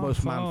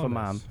 almost man for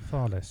man.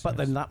 Far less. But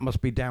then that must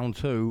be down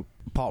to,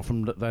 apart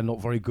from that they're not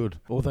very good,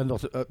 or they're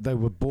not. They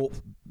were bought.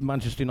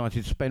 Manchester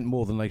United spent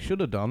more than they should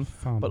have done,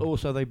 but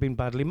also they've been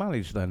badly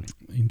managed. Then,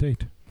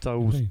 indeed.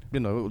 So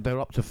they're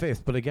up to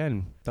 5th, but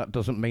again, that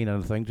doesn't mean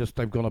anything. Just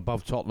they've gone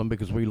above Tottenham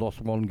because we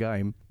lost one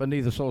game. But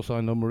neither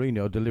Solskjaer nor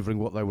Mourinho are delivering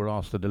what they were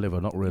asked to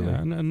deliver. Not really.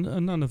 Yeah,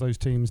 and none of those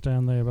teams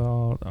down there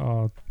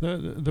are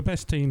the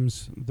best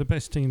teams. The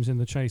best teams in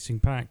the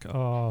chasing pack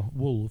are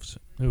Wolves,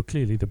 who are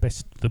clearly the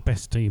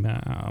best team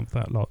out of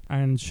that lot,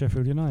 and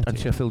Sheffield United.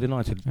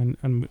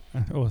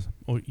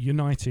 Or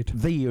United.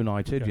 The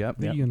United, yeah.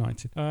 The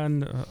United.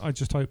 And I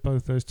just hope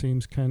both those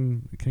teams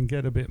can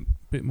get a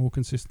bit more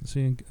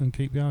consistency and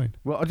keep going.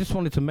 Well, I just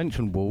wanted to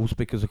mention Wolves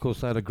because, of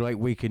course, they had a great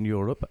week in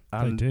Europe.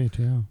 And they did,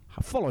 yeah.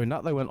 Following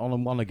that, they went on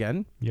and won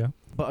again. Yeah.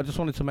 But I just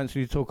wanted to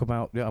mention, you talk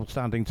about the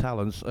outstanding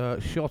talents.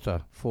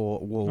 Shota for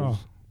Wolves.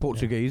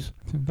 Portuguese.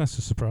 That's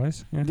a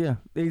surprise. Yeah,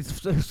 he's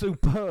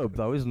superb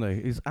though, isn't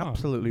he? He's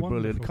absolutely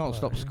brilliant. Can't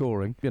stop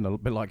scoring. You know, a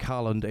bit like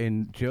Haaland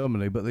in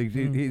Germany, but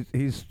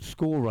his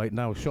score rate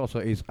now,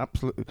 Shota, is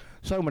absolutely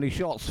so many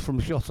shots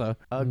from Shota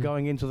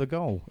going into the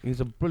goal.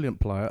 He's a brilliant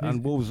player,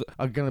 and Wolves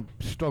are going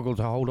to struggle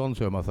to hold on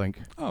to him, I think.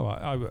 Oh,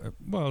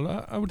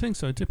 I would think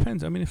so. It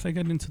depends. I mean, if they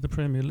get into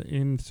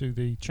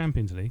the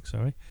Champions League,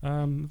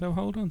 they'll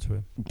hold on to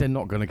him. They're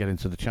not going to get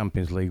into the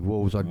Champions League,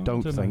 Wolves. I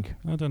don't think.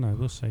 I don't know.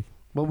 We'll see.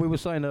 Well, we were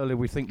saying earlier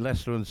we think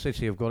Leicester and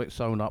City have got it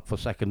sewn up for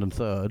 2nd and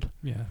 3rd.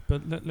 Yeah,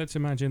 but let's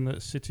imagine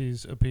that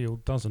City's appeal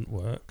doesn't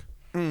work.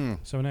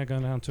 So we're now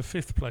going down to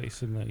 5th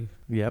place in the...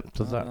 Yeah,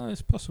 so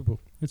it's possible.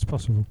 It's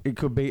possible. It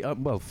could be...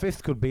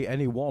 5th could be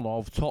any one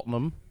of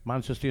Tottenham,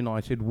 Manchester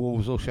United,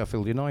 Wolves or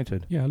Sheffield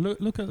United. Yeah,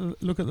 look at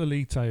the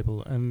league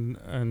table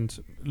and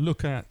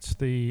look at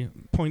the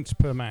points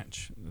per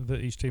match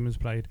that each team has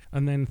played,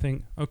 and then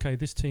think, okay,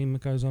 this team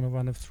goes on a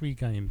run of 3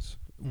 games,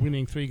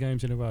 winning 3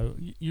 games in a row.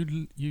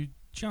 You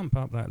jump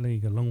up that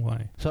league a long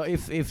way. So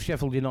if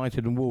Sheffield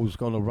United and Wolves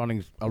go on a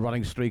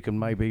running streak, and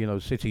maybe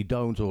City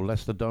don't, or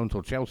Leicester don't,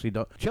 or Chelsea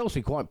don't,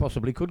 Chelsea quite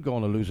possibly could go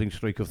on a losing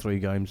streak of 3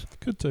 games.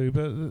 Could do,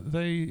 but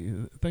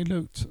they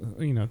looked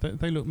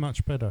they looked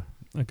much better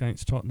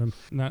against Tottenham.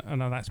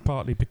 Now that's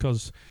partly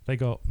because they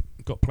got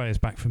players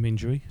back from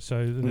injury,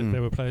 so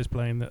there were players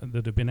playing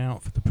that had been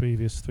out for the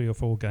previous 3 or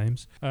 4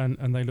 games,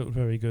 and they looked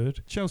very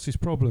good. Chelsea's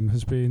problem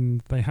has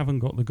been they haven't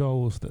got the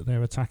goals that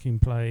their attacking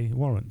play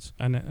warrants,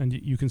 and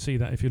you can see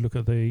that if you look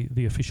at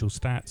the official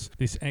stats,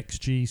 this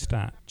XG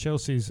stat.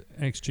 Chelsea's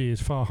XG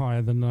is far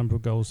higher than the number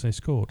of goals they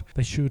scored.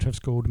 They should have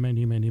scored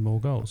many, many more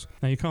goals.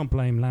 Now, you can't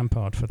blame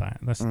Lampard for that.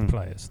 That's the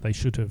players. They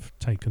should have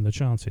taken the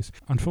chances.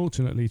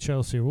 Unfortunately,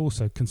 Chelsea are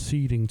also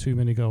conceding too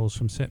many goals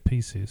from set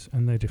pieces,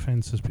 and their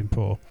defence has been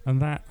poor.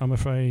 And that, I'm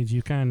afraid,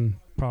 you can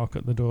park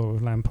at the door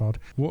of Lampard.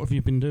 What have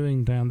you been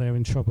doing down there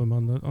in Chobham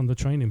on the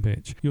training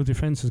pitch? Your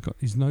defence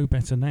is no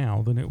better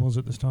now than it was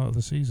at the start of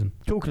the season.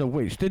 Talking of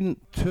which, didn't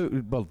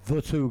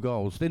the 2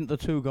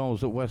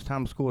 goals that West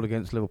Ham scored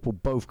against Liverpool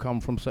both come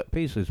from set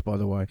pieces, by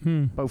the way?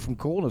 Both from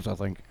corners, I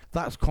think.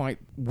 That's quite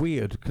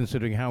weird,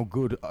 considering how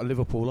good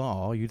Liverpool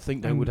are. You'd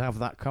think they would have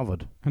that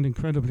covered. And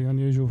incredibly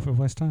unusual for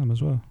West Ham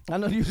as well.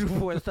 And unusual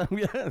for West Ham,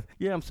 yeah.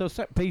 Yeah, so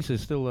set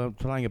pieces still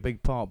playing a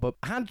big part. But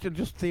had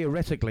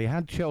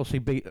Chelsea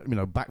beat,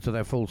 back to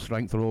their full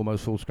strength, or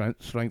almost full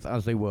strength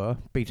as they were,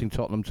 beating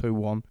Tottenham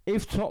 2-1.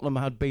 If Tottenham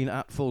had been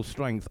at full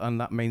strength,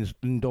 and that means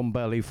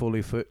Ndombele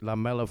fully fit,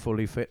 Lamela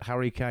fully fit,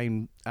 Harry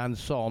Kane and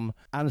Son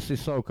and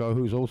Sissoko,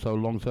 who's also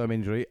long-term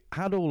injury,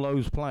 had all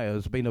those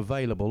players been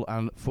available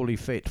and fully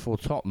fit for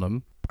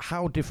Tottenham,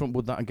 how different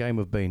would that game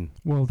have been?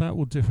 Well, that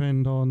would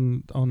depend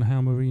on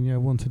how Mourinho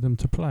wanted them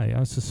to play.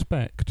 I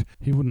suspect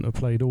he wouldn't have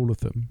played all of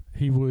them.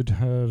 He would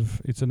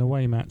have... It's an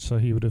away match, so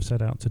he would have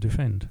set out to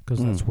defend,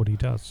 because that's what he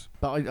does.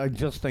 But I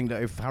just think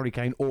that if Harry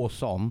Kane or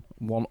Son,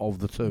 one of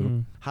the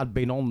two, had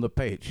been on the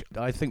pitch,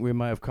 I think we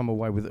may have come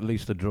away with at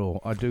least a draw.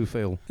 I do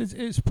feel.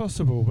 It's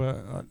possible,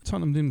 but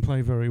Tottenham didn't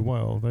play very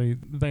well.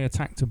 They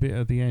attacked a bit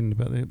at the end,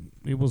 but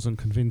it wasn't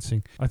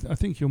convincing. I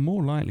think you're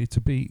more likely to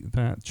beat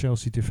that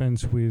Chelsea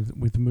defence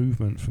with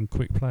movement from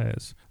quick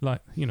players.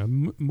 Like,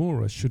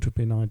 Moura should have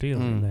been ideal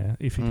in there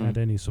if he had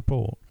any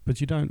support. But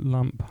you don't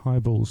lump high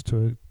balls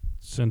to a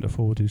centre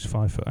forward who's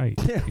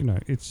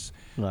 5'8". It's...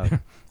 No.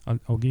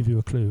 I'll give you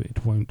a clue.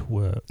 It won't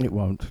work. It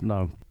won't,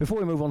 no. Before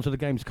we move on to the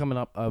games coming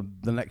up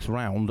the next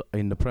round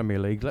in the Premier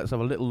League, let's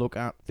have a little look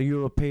at the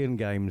European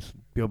games.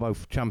 You're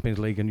both Champions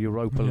League and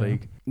Europa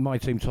League. My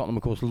team, Tottenham,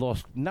 of course,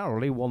 lost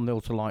narrowly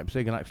 1-0 to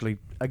Leipzig, and actually,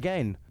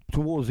 again,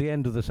 towards the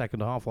end of the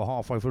second half, or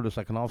halfway through the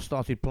second half,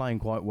 started playing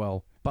quite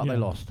well. But they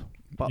lost.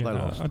 They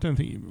lost. I don't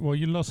think...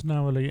 you lost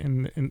narrowly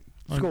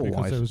Score-wise.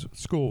 Because there was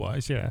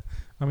score-wise, yeah.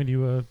 I mean,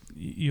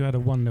 you had a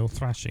 1-0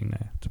 thrashing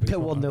there. To be Yeah,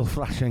 quite 1-0 honest.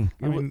 thrashing.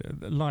 I mean,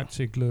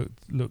 Leipzig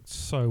looked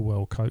so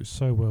well coached,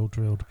 so well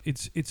drilled.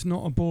 It's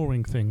not a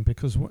boring thing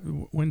because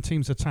when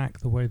teams attack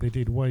the way they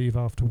did, wave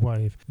after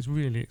wave, it's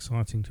really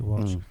exciting to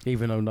watch.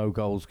 Even though no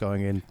goals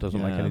going in doesn't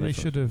make any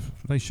difference.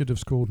 They should have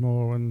scored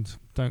more, and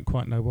don't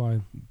quite know why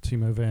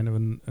Timo Werner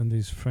and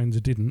his friends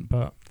didn't,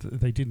 but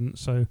they didn't.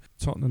 So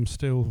Tottenham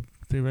still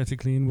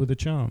theoretically in with a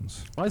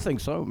chance. I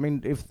think so. I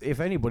mean, if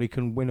anybody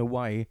can win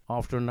away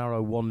after a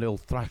narrow 1-0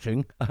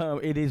 thrashing,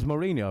 it is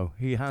Mourinho.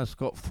 He has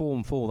got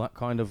form for that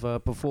kind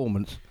of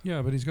performance.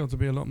 Yeah, but he's got to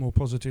be a lot more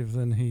positive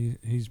than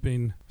he's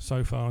been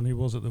so far, and he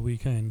was at the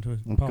weekend,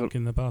 with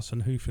parking the bus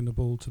and hoofing the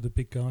ball to the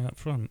big guy up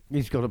front.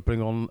 He's got to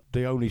bring on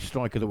the only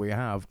striker that we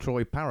have,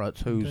 Troy Parrott,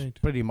 who's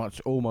pretty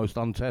much almost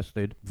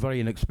untested, very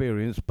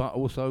inexperienced, but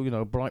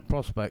also, bright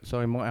prospect,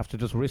 so he might have to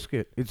just risk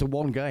it. It's a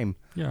one game.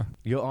 Yeah.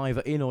 You're either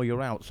in or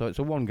you're out, so it's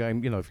a one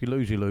game. If you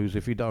lose, you lose.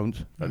 If you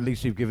don't, at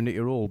least you've given it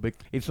your all. But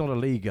it's not a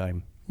league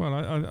game. Well,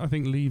 I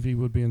think Levy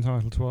would be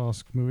entitled to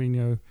ask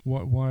Mourinho,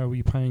 why are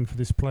we paying for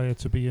this player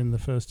to be in the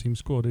first team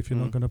squad if you're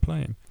not going to play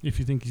him? If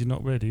you think he's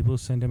not ready, we'll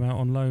send him out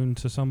on loan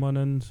to someone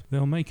and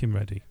they'll make him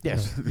ready.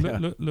 Yes.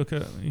 Look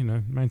at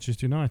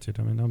Manchester United.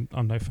 I mean,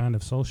 I'm no fan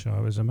of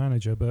Solskjaer as a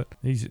manager, but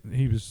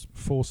he was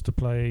forced to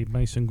play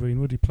Mason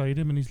Greenwood. He played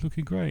him and he's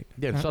looking great.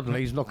 Yeah,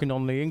 suddenly he's knocking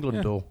on the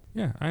England door.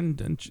 Yeah,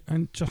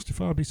 and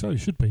justifiably so, he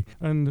should be.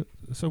 And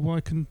so why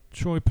can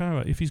Troy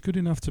Parrott, if he's good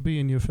enough to be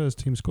in your first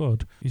team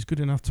squad, he's good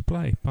enough to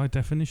play by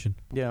definition.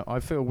 Yeah, I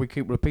feel we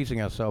keep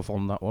repeating ourselves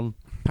on that one.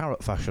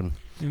 Parrott fashion.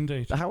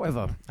 Indeed.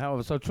 However,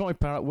 so Troy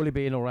Parrott, will he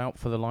be in or out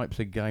for the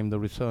Leipzig game, the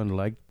return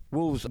leg?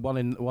 Wolves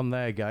won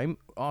their game.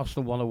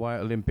 Arsenal won away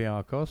at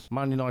Olympiacos.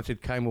 Man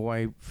United came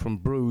away from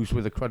Bruges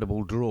with a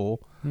credible draw.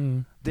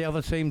 The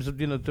other teams are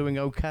doing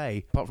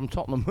okay, apart from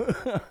Tottenham.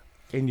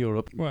 In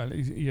Europe. Well,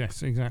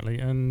 yes, exactly.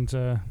 And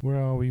where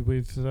are we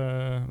with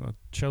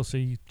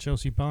Chelsea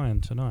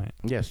Bayern tonight?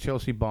 Yes,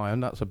 Chelsea Bayern.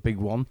 That's a big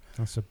one.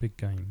 That's a big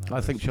game.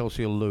 I think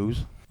Chelsea will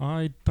lose.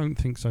 I don't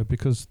think so,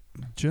 because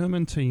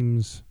German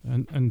teams,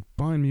 and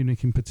Bayern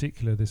Munich in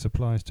particular, this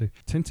applies to,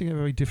 tend to get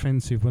very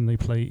defensive when they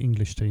play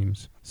English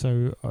teams.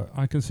 So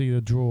I can see a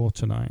draw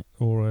tonight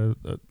or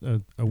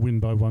a win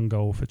by 1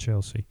 goal for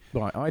Chelsea.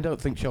 Right, I don't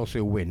think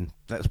Chelsea will win.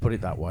 Let's put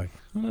it that way.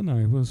 I don't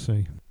know, we'll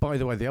see. By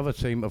the way, the other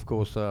team, of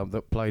course,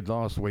 that played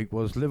last week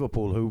was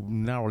Liverpool, who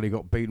narrowly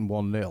got beaten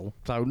 1-0.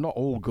 So not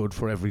all good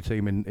for every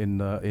team in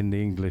the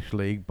English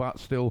league, but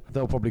still,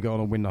 they'll probably go on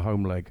and win the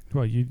home leg.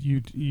 Right,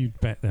 you'd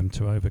bet them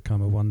to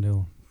overcome a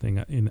 1-0 thing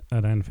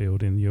at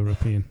Anfield in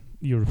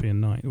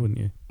European night, wouldn't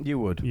you? You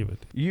would.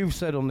 You've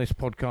said on this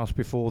podcast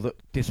before that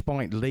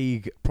despite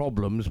league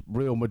problems,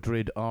 Real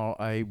Madrid are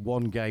a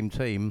one-game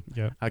team,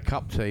 a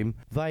cup team.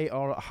 They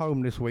are at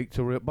home this week.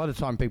 By the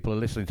time people are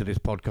listening to this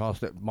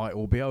podcast, it might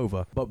all be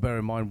over. But bear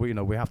in mind,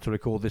 we have to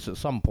record this at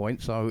some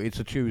point, so it's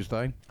a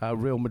Tuesday.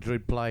 Real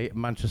Madrid play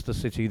Manchester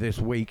City this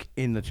week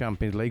in the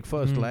Champions League,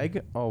 first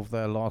leg of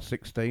their last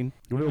 16.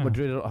 Real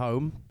Madrid at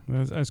home.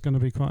 That's going to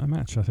be quite a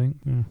match, I think.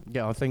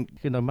 Yeah, I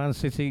think Man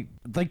City,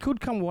 they could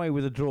come away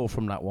with a draw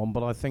from that one,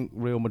 but I think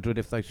Real Madrid,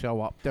 if they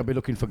show up, they'll be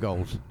looking for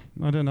goals.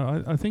 I don't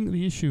know. I think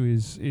the issue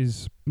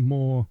is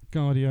more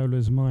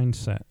Guardiola's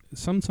mindset.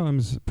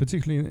 Sometimes,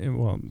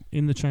 particularly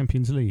in the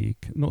Champions League,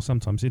 not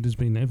sometimes, it has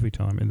been every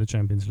time in the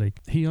Champions League,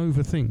 he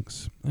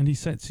overthinks and he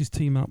sets his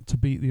team up to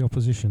beat the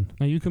opposition.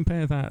 Now you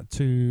compare that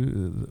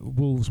to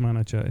Wolves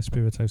manager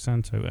Espirito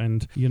Santo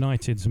and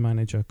United's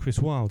manager Chris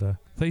Wilder.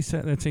 They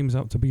set their teams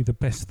up to be the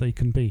best they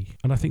can be,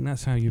 and I think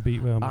that's how you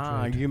beat Real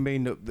Madrid. You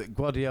mean that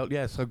Guardiola?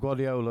 Yes, so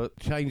Guardiola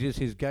changes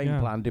his game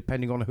plan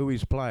depending on who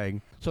he's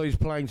playing. So he's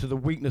playing to the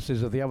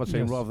weaknesses of the other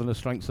team rather than the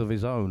strengths of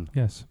his own.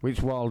 Yes.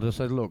 Which Wilder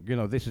said, look,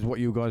 this is what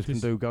you guys can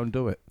do. Go and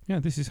do it. Yeah,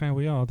 this is how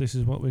we are. This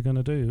is what we're going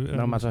to do.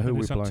 No matter who we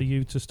play. It's up to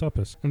you to stop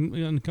us.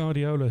 And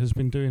Guardiola has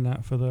been doing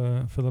that for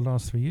the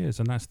last 3 years,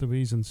 and that's the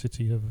reason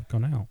City have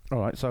gone out. All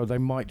right, so they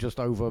might just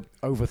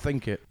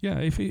overthink it. Yeah,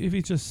 if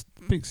he just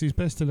picks his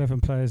best 11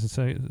 players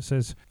and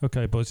says,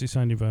 okay, boys, it's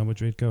only Real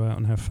Madrid, go out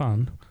and have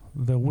fun,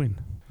 they'll win.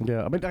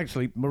 Yeah, I mean,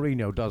 actually,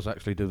 Mourinho does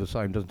actually do the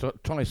same.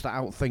 Tries to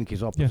outthink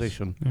his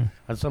opposition. Yes, yeah.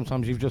 And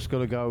sometimes you've just got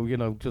to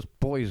go, just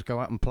boys, go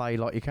out and play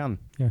like you can.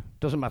 Yeah.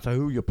 Doesn't matter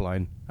who you're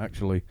playing,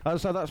 actually.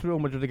 So that's Real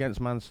Madrid against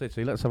Man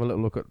City. Let's have a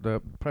little look at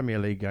the Premier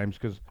League games,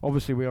 because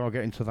obviously we are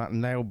getting to that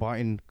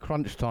nail-biting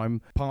crunch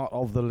time part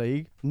of the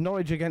league.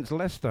 Norwich against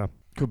Leicester.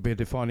 Could be a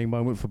defining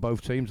moment for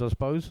both teams, I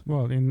suppose.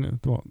 Well, in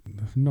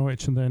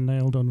Norwich, and they're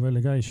nailed on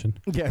relegation.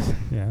 Yes.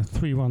 Yeah,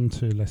 3-1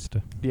 to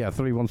Leicester. Yeah,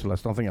 3-1 to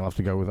Leicester. I think I'll have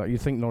to go with that. You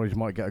think Norwich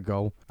might get a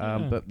goal,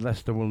 but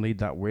Leicester will need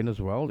that win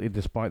as well,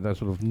 despite their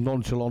sort of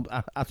nonchalant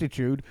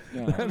attitude,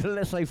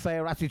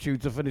 laissez-faire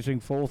attitude to finishing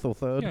 4th or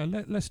 3rd.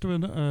 Yeah, Leicester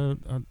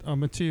are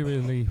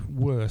materially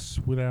worse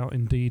without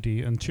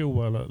Ndidi, and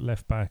Chilwell at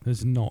left back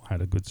has not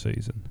had a good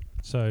season.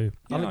 So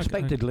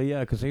Unexpectedly,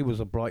 yeah, because he was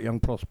a bright young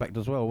prospect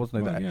as well,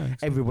 wasn't he? Well, That yeah,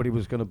 exactly. everybody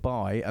was going to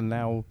buy, and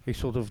now he's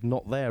sort of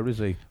not there, is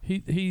he?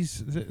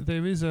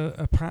 There is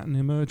a pattern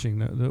emerging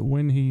that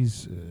when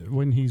he's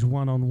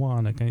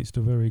 1-on-1 against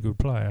a very good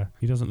player,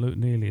 he doesn't look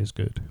nearly as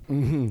good.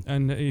 Mm-hmm.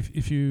 And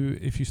if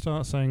you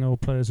start saying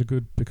players are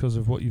good because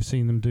of what you've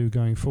seen them do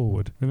going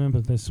forward,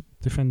 remember there's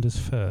defenders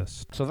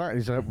first. So that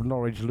is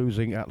Norwich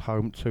losing at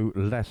home to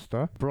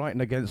Leicester.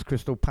 Brighton against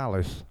Crystal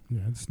Palace.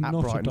 Yeah, it's At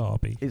not Brighton. a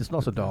derby. It's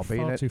not a derby.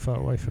 Far innit? too far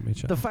away from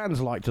each other. The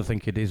fans like to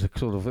think it is a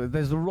sort of.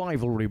 There's a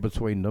rivalry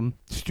between them,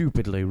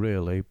 stupidly,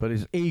 really. But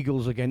it's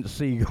Eagles against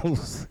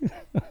Seagulls.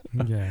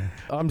 Yeah,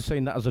 I'm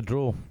seeing that as a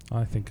draw.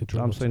 I think a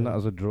draw. I'm seeing too. that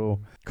as a draw.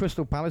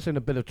 Crystal Palace in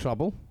a bit of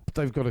trouble.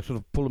 They've got to sort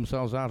of pull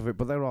themselves out of it,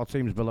 but there are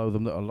teams below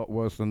them that are a lot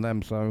worse than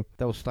them, so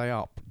they'll stay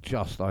up.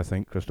 I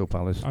think, Crystal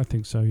Palace. I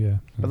think so. Yeah.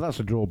 But that's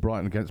a draw,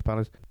 Brighton against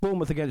Palace.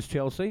 Bournemouth against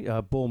Chelsea.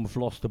 Bournemouth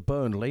lost to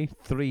Burnley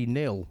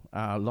 3-0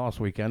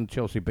 last weekend.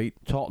 Chelsea beat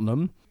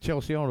Tottenham.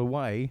 Chelsea are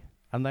away,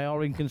 and they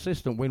are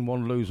inconsistent. Win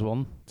one, lose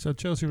one. So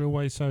Chelsea are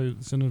away, so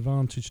it's an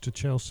advantage to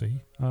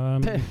Chelsea.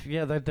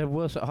 Yeah, they're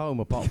worse at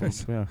home, apart from...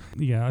 Yes. Yeah.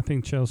 Yeah, I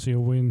think Chelsea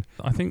will win.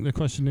 I think the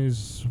question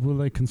is, will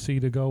they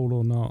concede a goal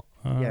or not?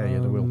 Yeah, they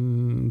will.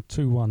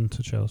 2-1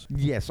 to Chelsea.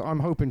 Yes, I'm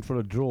hoping for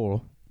a draw.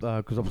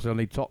 Because obviously I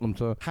need Tottenham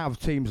to have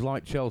teams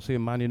like Chelsea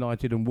and Man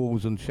United and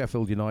Wolves and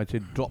Sheffield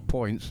United drop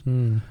points.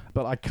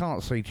 But I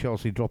can't see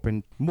Chelsea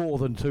dropping more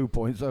than 2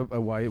 points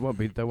away.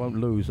 They won't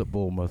lose at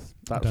Bournemouth.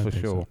 That's don't for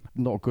think sure. so.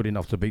 Not good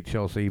enough to beat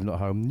Chelsea even at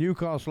home.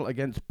 Newcastle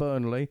against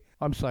Burnley.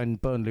 I'm saying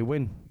Burnley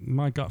win.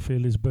 My gut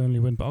feel is Burnley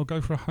win, but I'll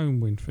go for a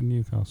home win for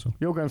Newcastle.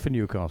 You're going for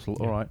Newcastle,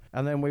 Yeah. all right.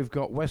 And then we've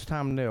got West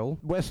Ham 0.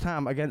 West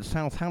Ham against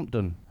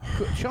Southampton.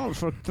 Good chance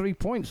for 3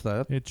 points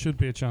there. It should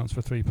be a chance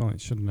for 3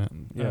 points, shouldn't it?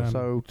 Yeah,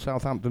 so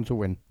Southampton to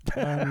win.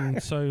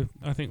 So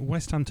I think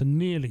West Ham to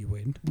nearly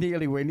win.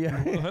 Nearly win,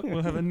 yeah.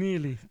 We'll have a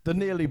nearly. The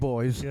nearly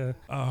boys. Yeah.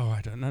 Oh,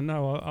 I don't know.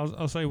 No,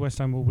 I'll say West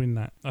Ham will win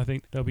that. I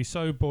think they'll be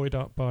so buoyed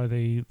up by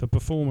the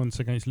performance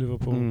against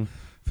Liverpool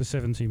for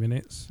 70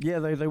 minutes. Yeah,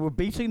 they were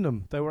beating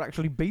them. They were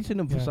actually beating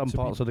them for some to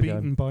parts be of the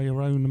beaten game. by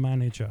your own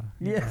manager.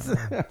 Yes.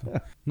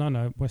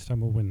 No, West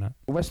Ham will win that.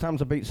 West Ham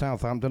to beat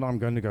Southampton. I'm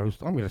going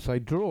to say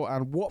draw.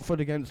 And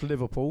Watford against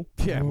Liverpool.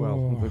 Yeah,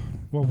 Well,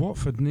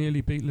 Watford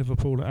nearly beat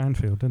Liverpool at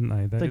Anfield, didn't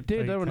they? They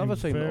did. They're another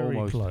came team that very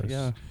almost. close.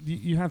 Yeah.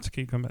 You have to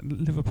keep coming back.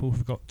 Liverpool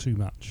have got too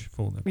much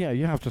for them. Yeah,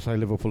 you have to say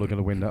Liverpool are going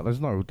to win that. There's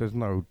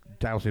no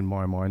doubt in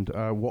my mind.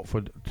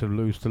 Watford to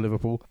lose to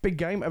Liverpool. Big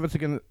game.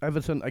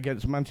 Everton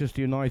against Manchester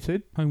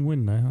United. Home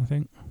win there, I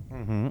think.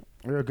 Mm-hmm.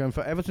 We're going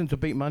for Everton to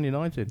beat Man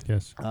United.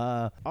 Yes.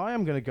 I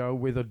am going to go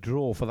with a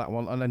draw for that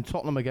one, and then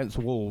Tottenham against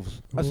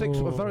Wolves. A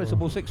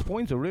veritable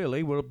 6-pointer,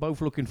 really. We're both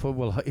looking for,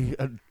 well,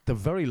 at the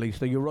very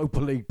least, a Europa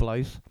League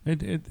place.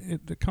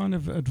 The kind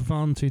of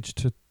advantage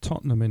to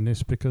Tottenham in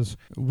this, because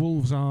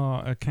Wolves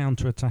are a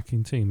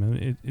counter-attacking team,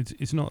 and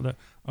it's not that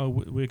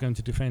we're going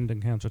to defend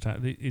and counter-attack.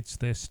 It's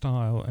their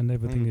style, and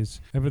everything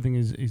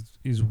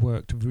is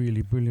worked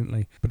really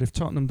brilliantly. But if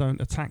Tottenham don't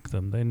attack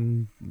them,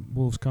 then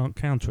Wolves can't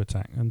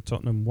counter-attack, and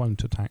Tottenham won't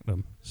attack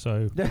them.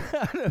 So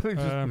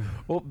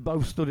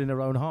both stood in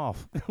their own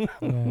half.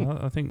 yeah,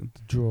 I think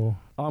the draw.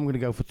 I'm going to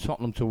go for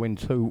Tottenham to win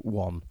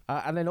 2-1.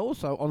 And then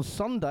also on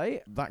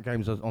Sunday, that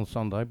game's on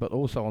Sunday, but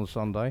also on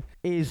Sunday,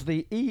 is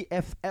the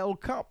EFL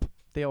Cup,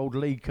 the old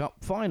League Cup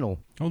final.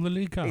 Oh, the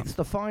League Cup. It's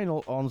the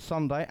final on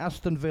Sunday.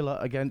 Aston Villa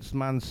against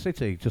Man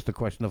City. Just a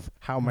question of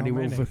how many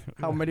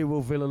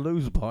will Villa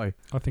lose by?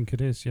 I think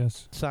it is,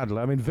 yes. Sadly,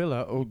 I mean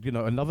Villa,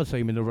 another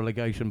team in the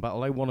relegation battle.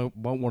 They won't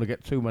want to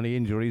get too many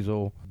injuries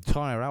or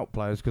tire out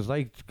players, because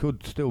they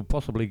could still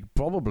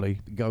probably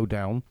go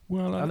down.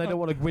 Well, and they don't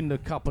want to win the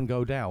cup and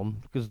go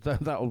down, because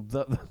that's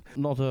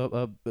not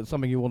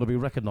something you want to be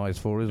recognised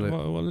for, is it?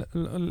 Well,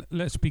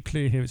 let's be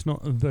clear here. It's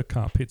not the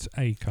cup. It's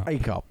a cup. A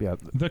cup, yeah.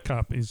 The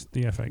cup is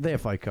the FA Cup. The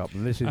FA Cup,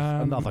 and this is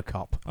another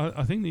cup.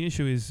 I think the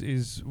issue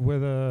is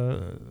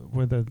whether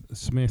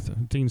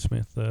Dean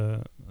Smith,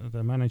 the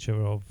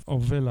manager of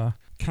Villa,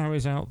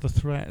 carries out the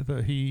threat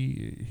that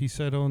he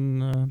said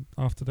on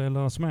after their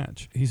last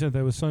match. He said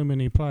there were so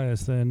many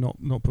players there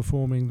not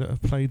performing that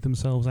have played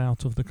themselves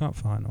out of the cup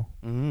final.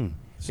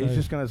 So he's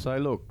just going to say,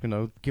 look,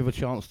 give a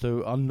chance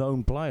to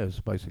unknown players,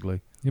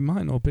 basically. It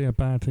might not be a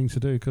bad thing to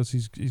do, because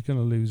he's going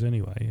to lose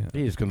anyway. Yeah.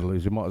 He is going to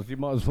lose. You might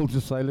as well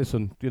just say,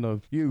 listen, you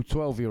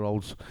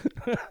 12-year-olds,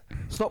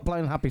 stop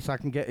playing happy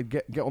sack and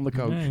get on the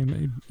coach.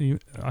 Yeah,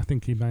 I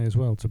think he may as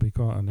well, to be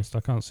quite honest. I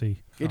can't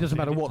see. It doesn't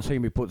matter what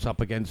team he puts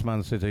up against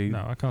Man City.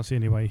 No, I can't see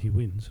any way he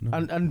wins. No.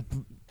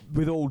 And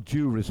with all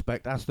due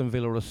respect, Aston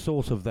Villa are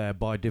sort of there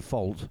by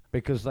default,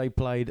 because they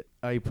played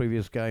a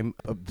previous game.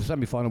 The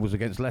semi-final was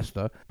against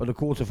Leicester, but the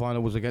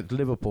quarter-final was against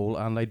Liverpool,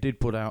 and they did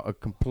put out a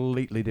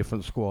completely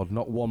different squad.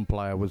 Not one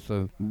player was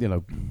a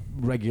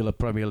regular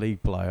Premier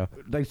League player.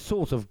 They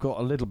sort of got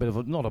a little bit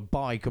of not a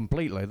bye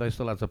completely. They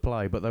still had to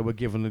play, but they were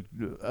given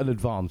an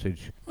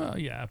advantage. Well,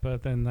 yeah,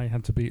 but then they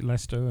had to beat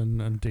Leicester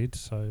and did,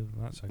 so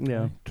that's okay.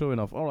 Yeah, true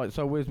enough. All right,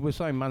 so we're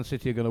saying Man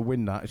City are going to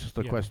win that. It's just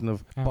a question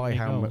of by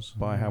how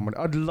many.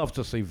 I'd love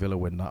to see Villa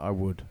win that. I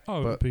would.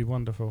 Oh, it would be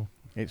wonderful.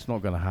 It's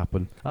not going to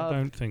happen. I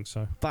don't think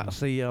so. That's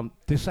the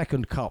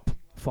second cup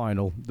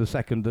final, the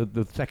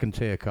second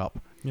tier cup.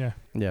 Yeah,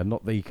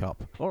 not the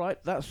cup. All right,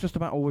 that's just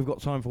about all we've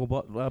got time for.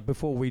 But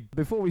before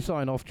we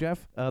sign off,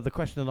 Jeff, the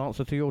question and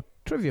answer to your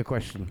trivia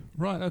question.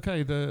 Right.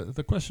 Okay.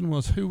 The question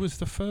was, who was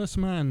the first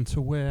man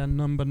to wear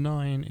number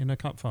 9 in a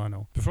cup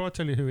final? Before I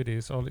tell you who it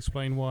is, I'll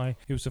explain why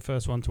he was the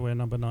first one to wear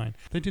number 9.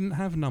 They didn't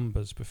have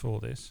numbers before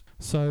this,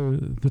 so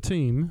the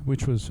team,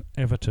 which was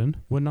Everton,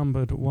 were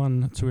numbered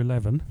 1 to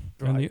 11,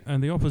 right.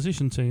 and the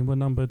opposition team were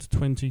numbered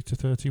 20 to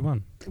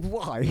 31.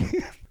 Why?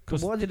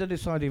 Why did they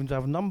decide even to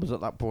have numbers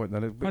at that point?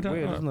 Then it's a bit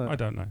weird, isn't it? I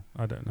don't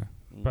know.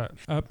 But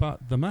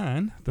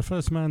the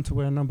first man to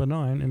wear number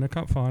 9 in a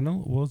cup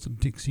final was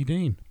Dixie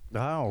Dean.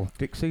 Oh,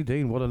 Dixie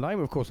Dean, what a name.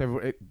 Of course,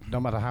 no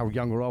matter how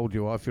young or old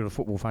you are, if you're a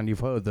football fan, you've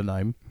heard the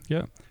name.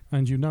 Yeah,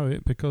 and you know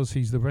it because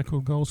he's the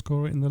record goal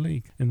scorer in the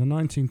league. In the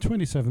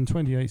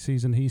 1927-28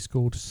 season, he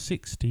scored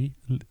 60,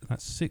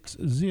 that's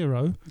 60.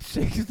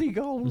 60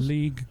 goals?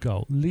 League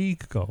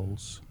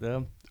goals.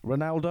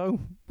 Ronaldo,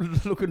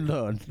 look and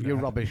learn. You're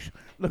rubbish.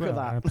 Look at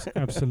that.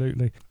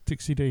 Absolutely.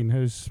 Dixie Dean,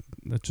 who's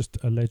just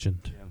a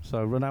legend. Yeah.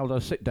 So,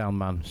 Ronaldo, sit down,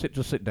 man.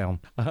 Sit down.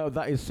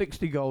 That is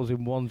 60 goals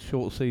in one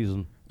short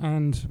season.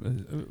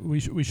 And we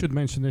should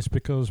mention this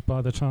because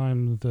by the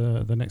time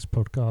the next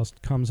podcast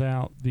comes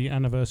out, the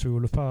anniversary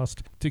will have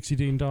passed. Dixie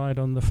Dean died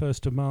on the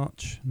 1st of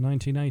March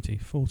 1980,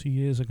 40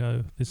 years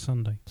ago this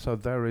Sunday. So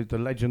there is the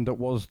legend that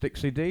was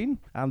Dixie Dean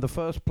and the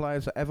first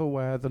player to ever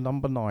wear the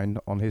number 9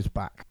 on his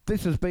back.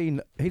 This has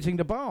been Hitting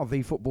the Bar,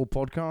 the football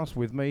podcast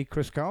with me,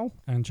 Chris Carl.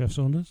 And Jeff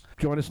Saunders.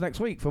 Join us next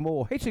week for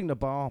more Hitting the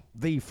Bar,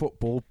 the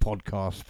football podcast.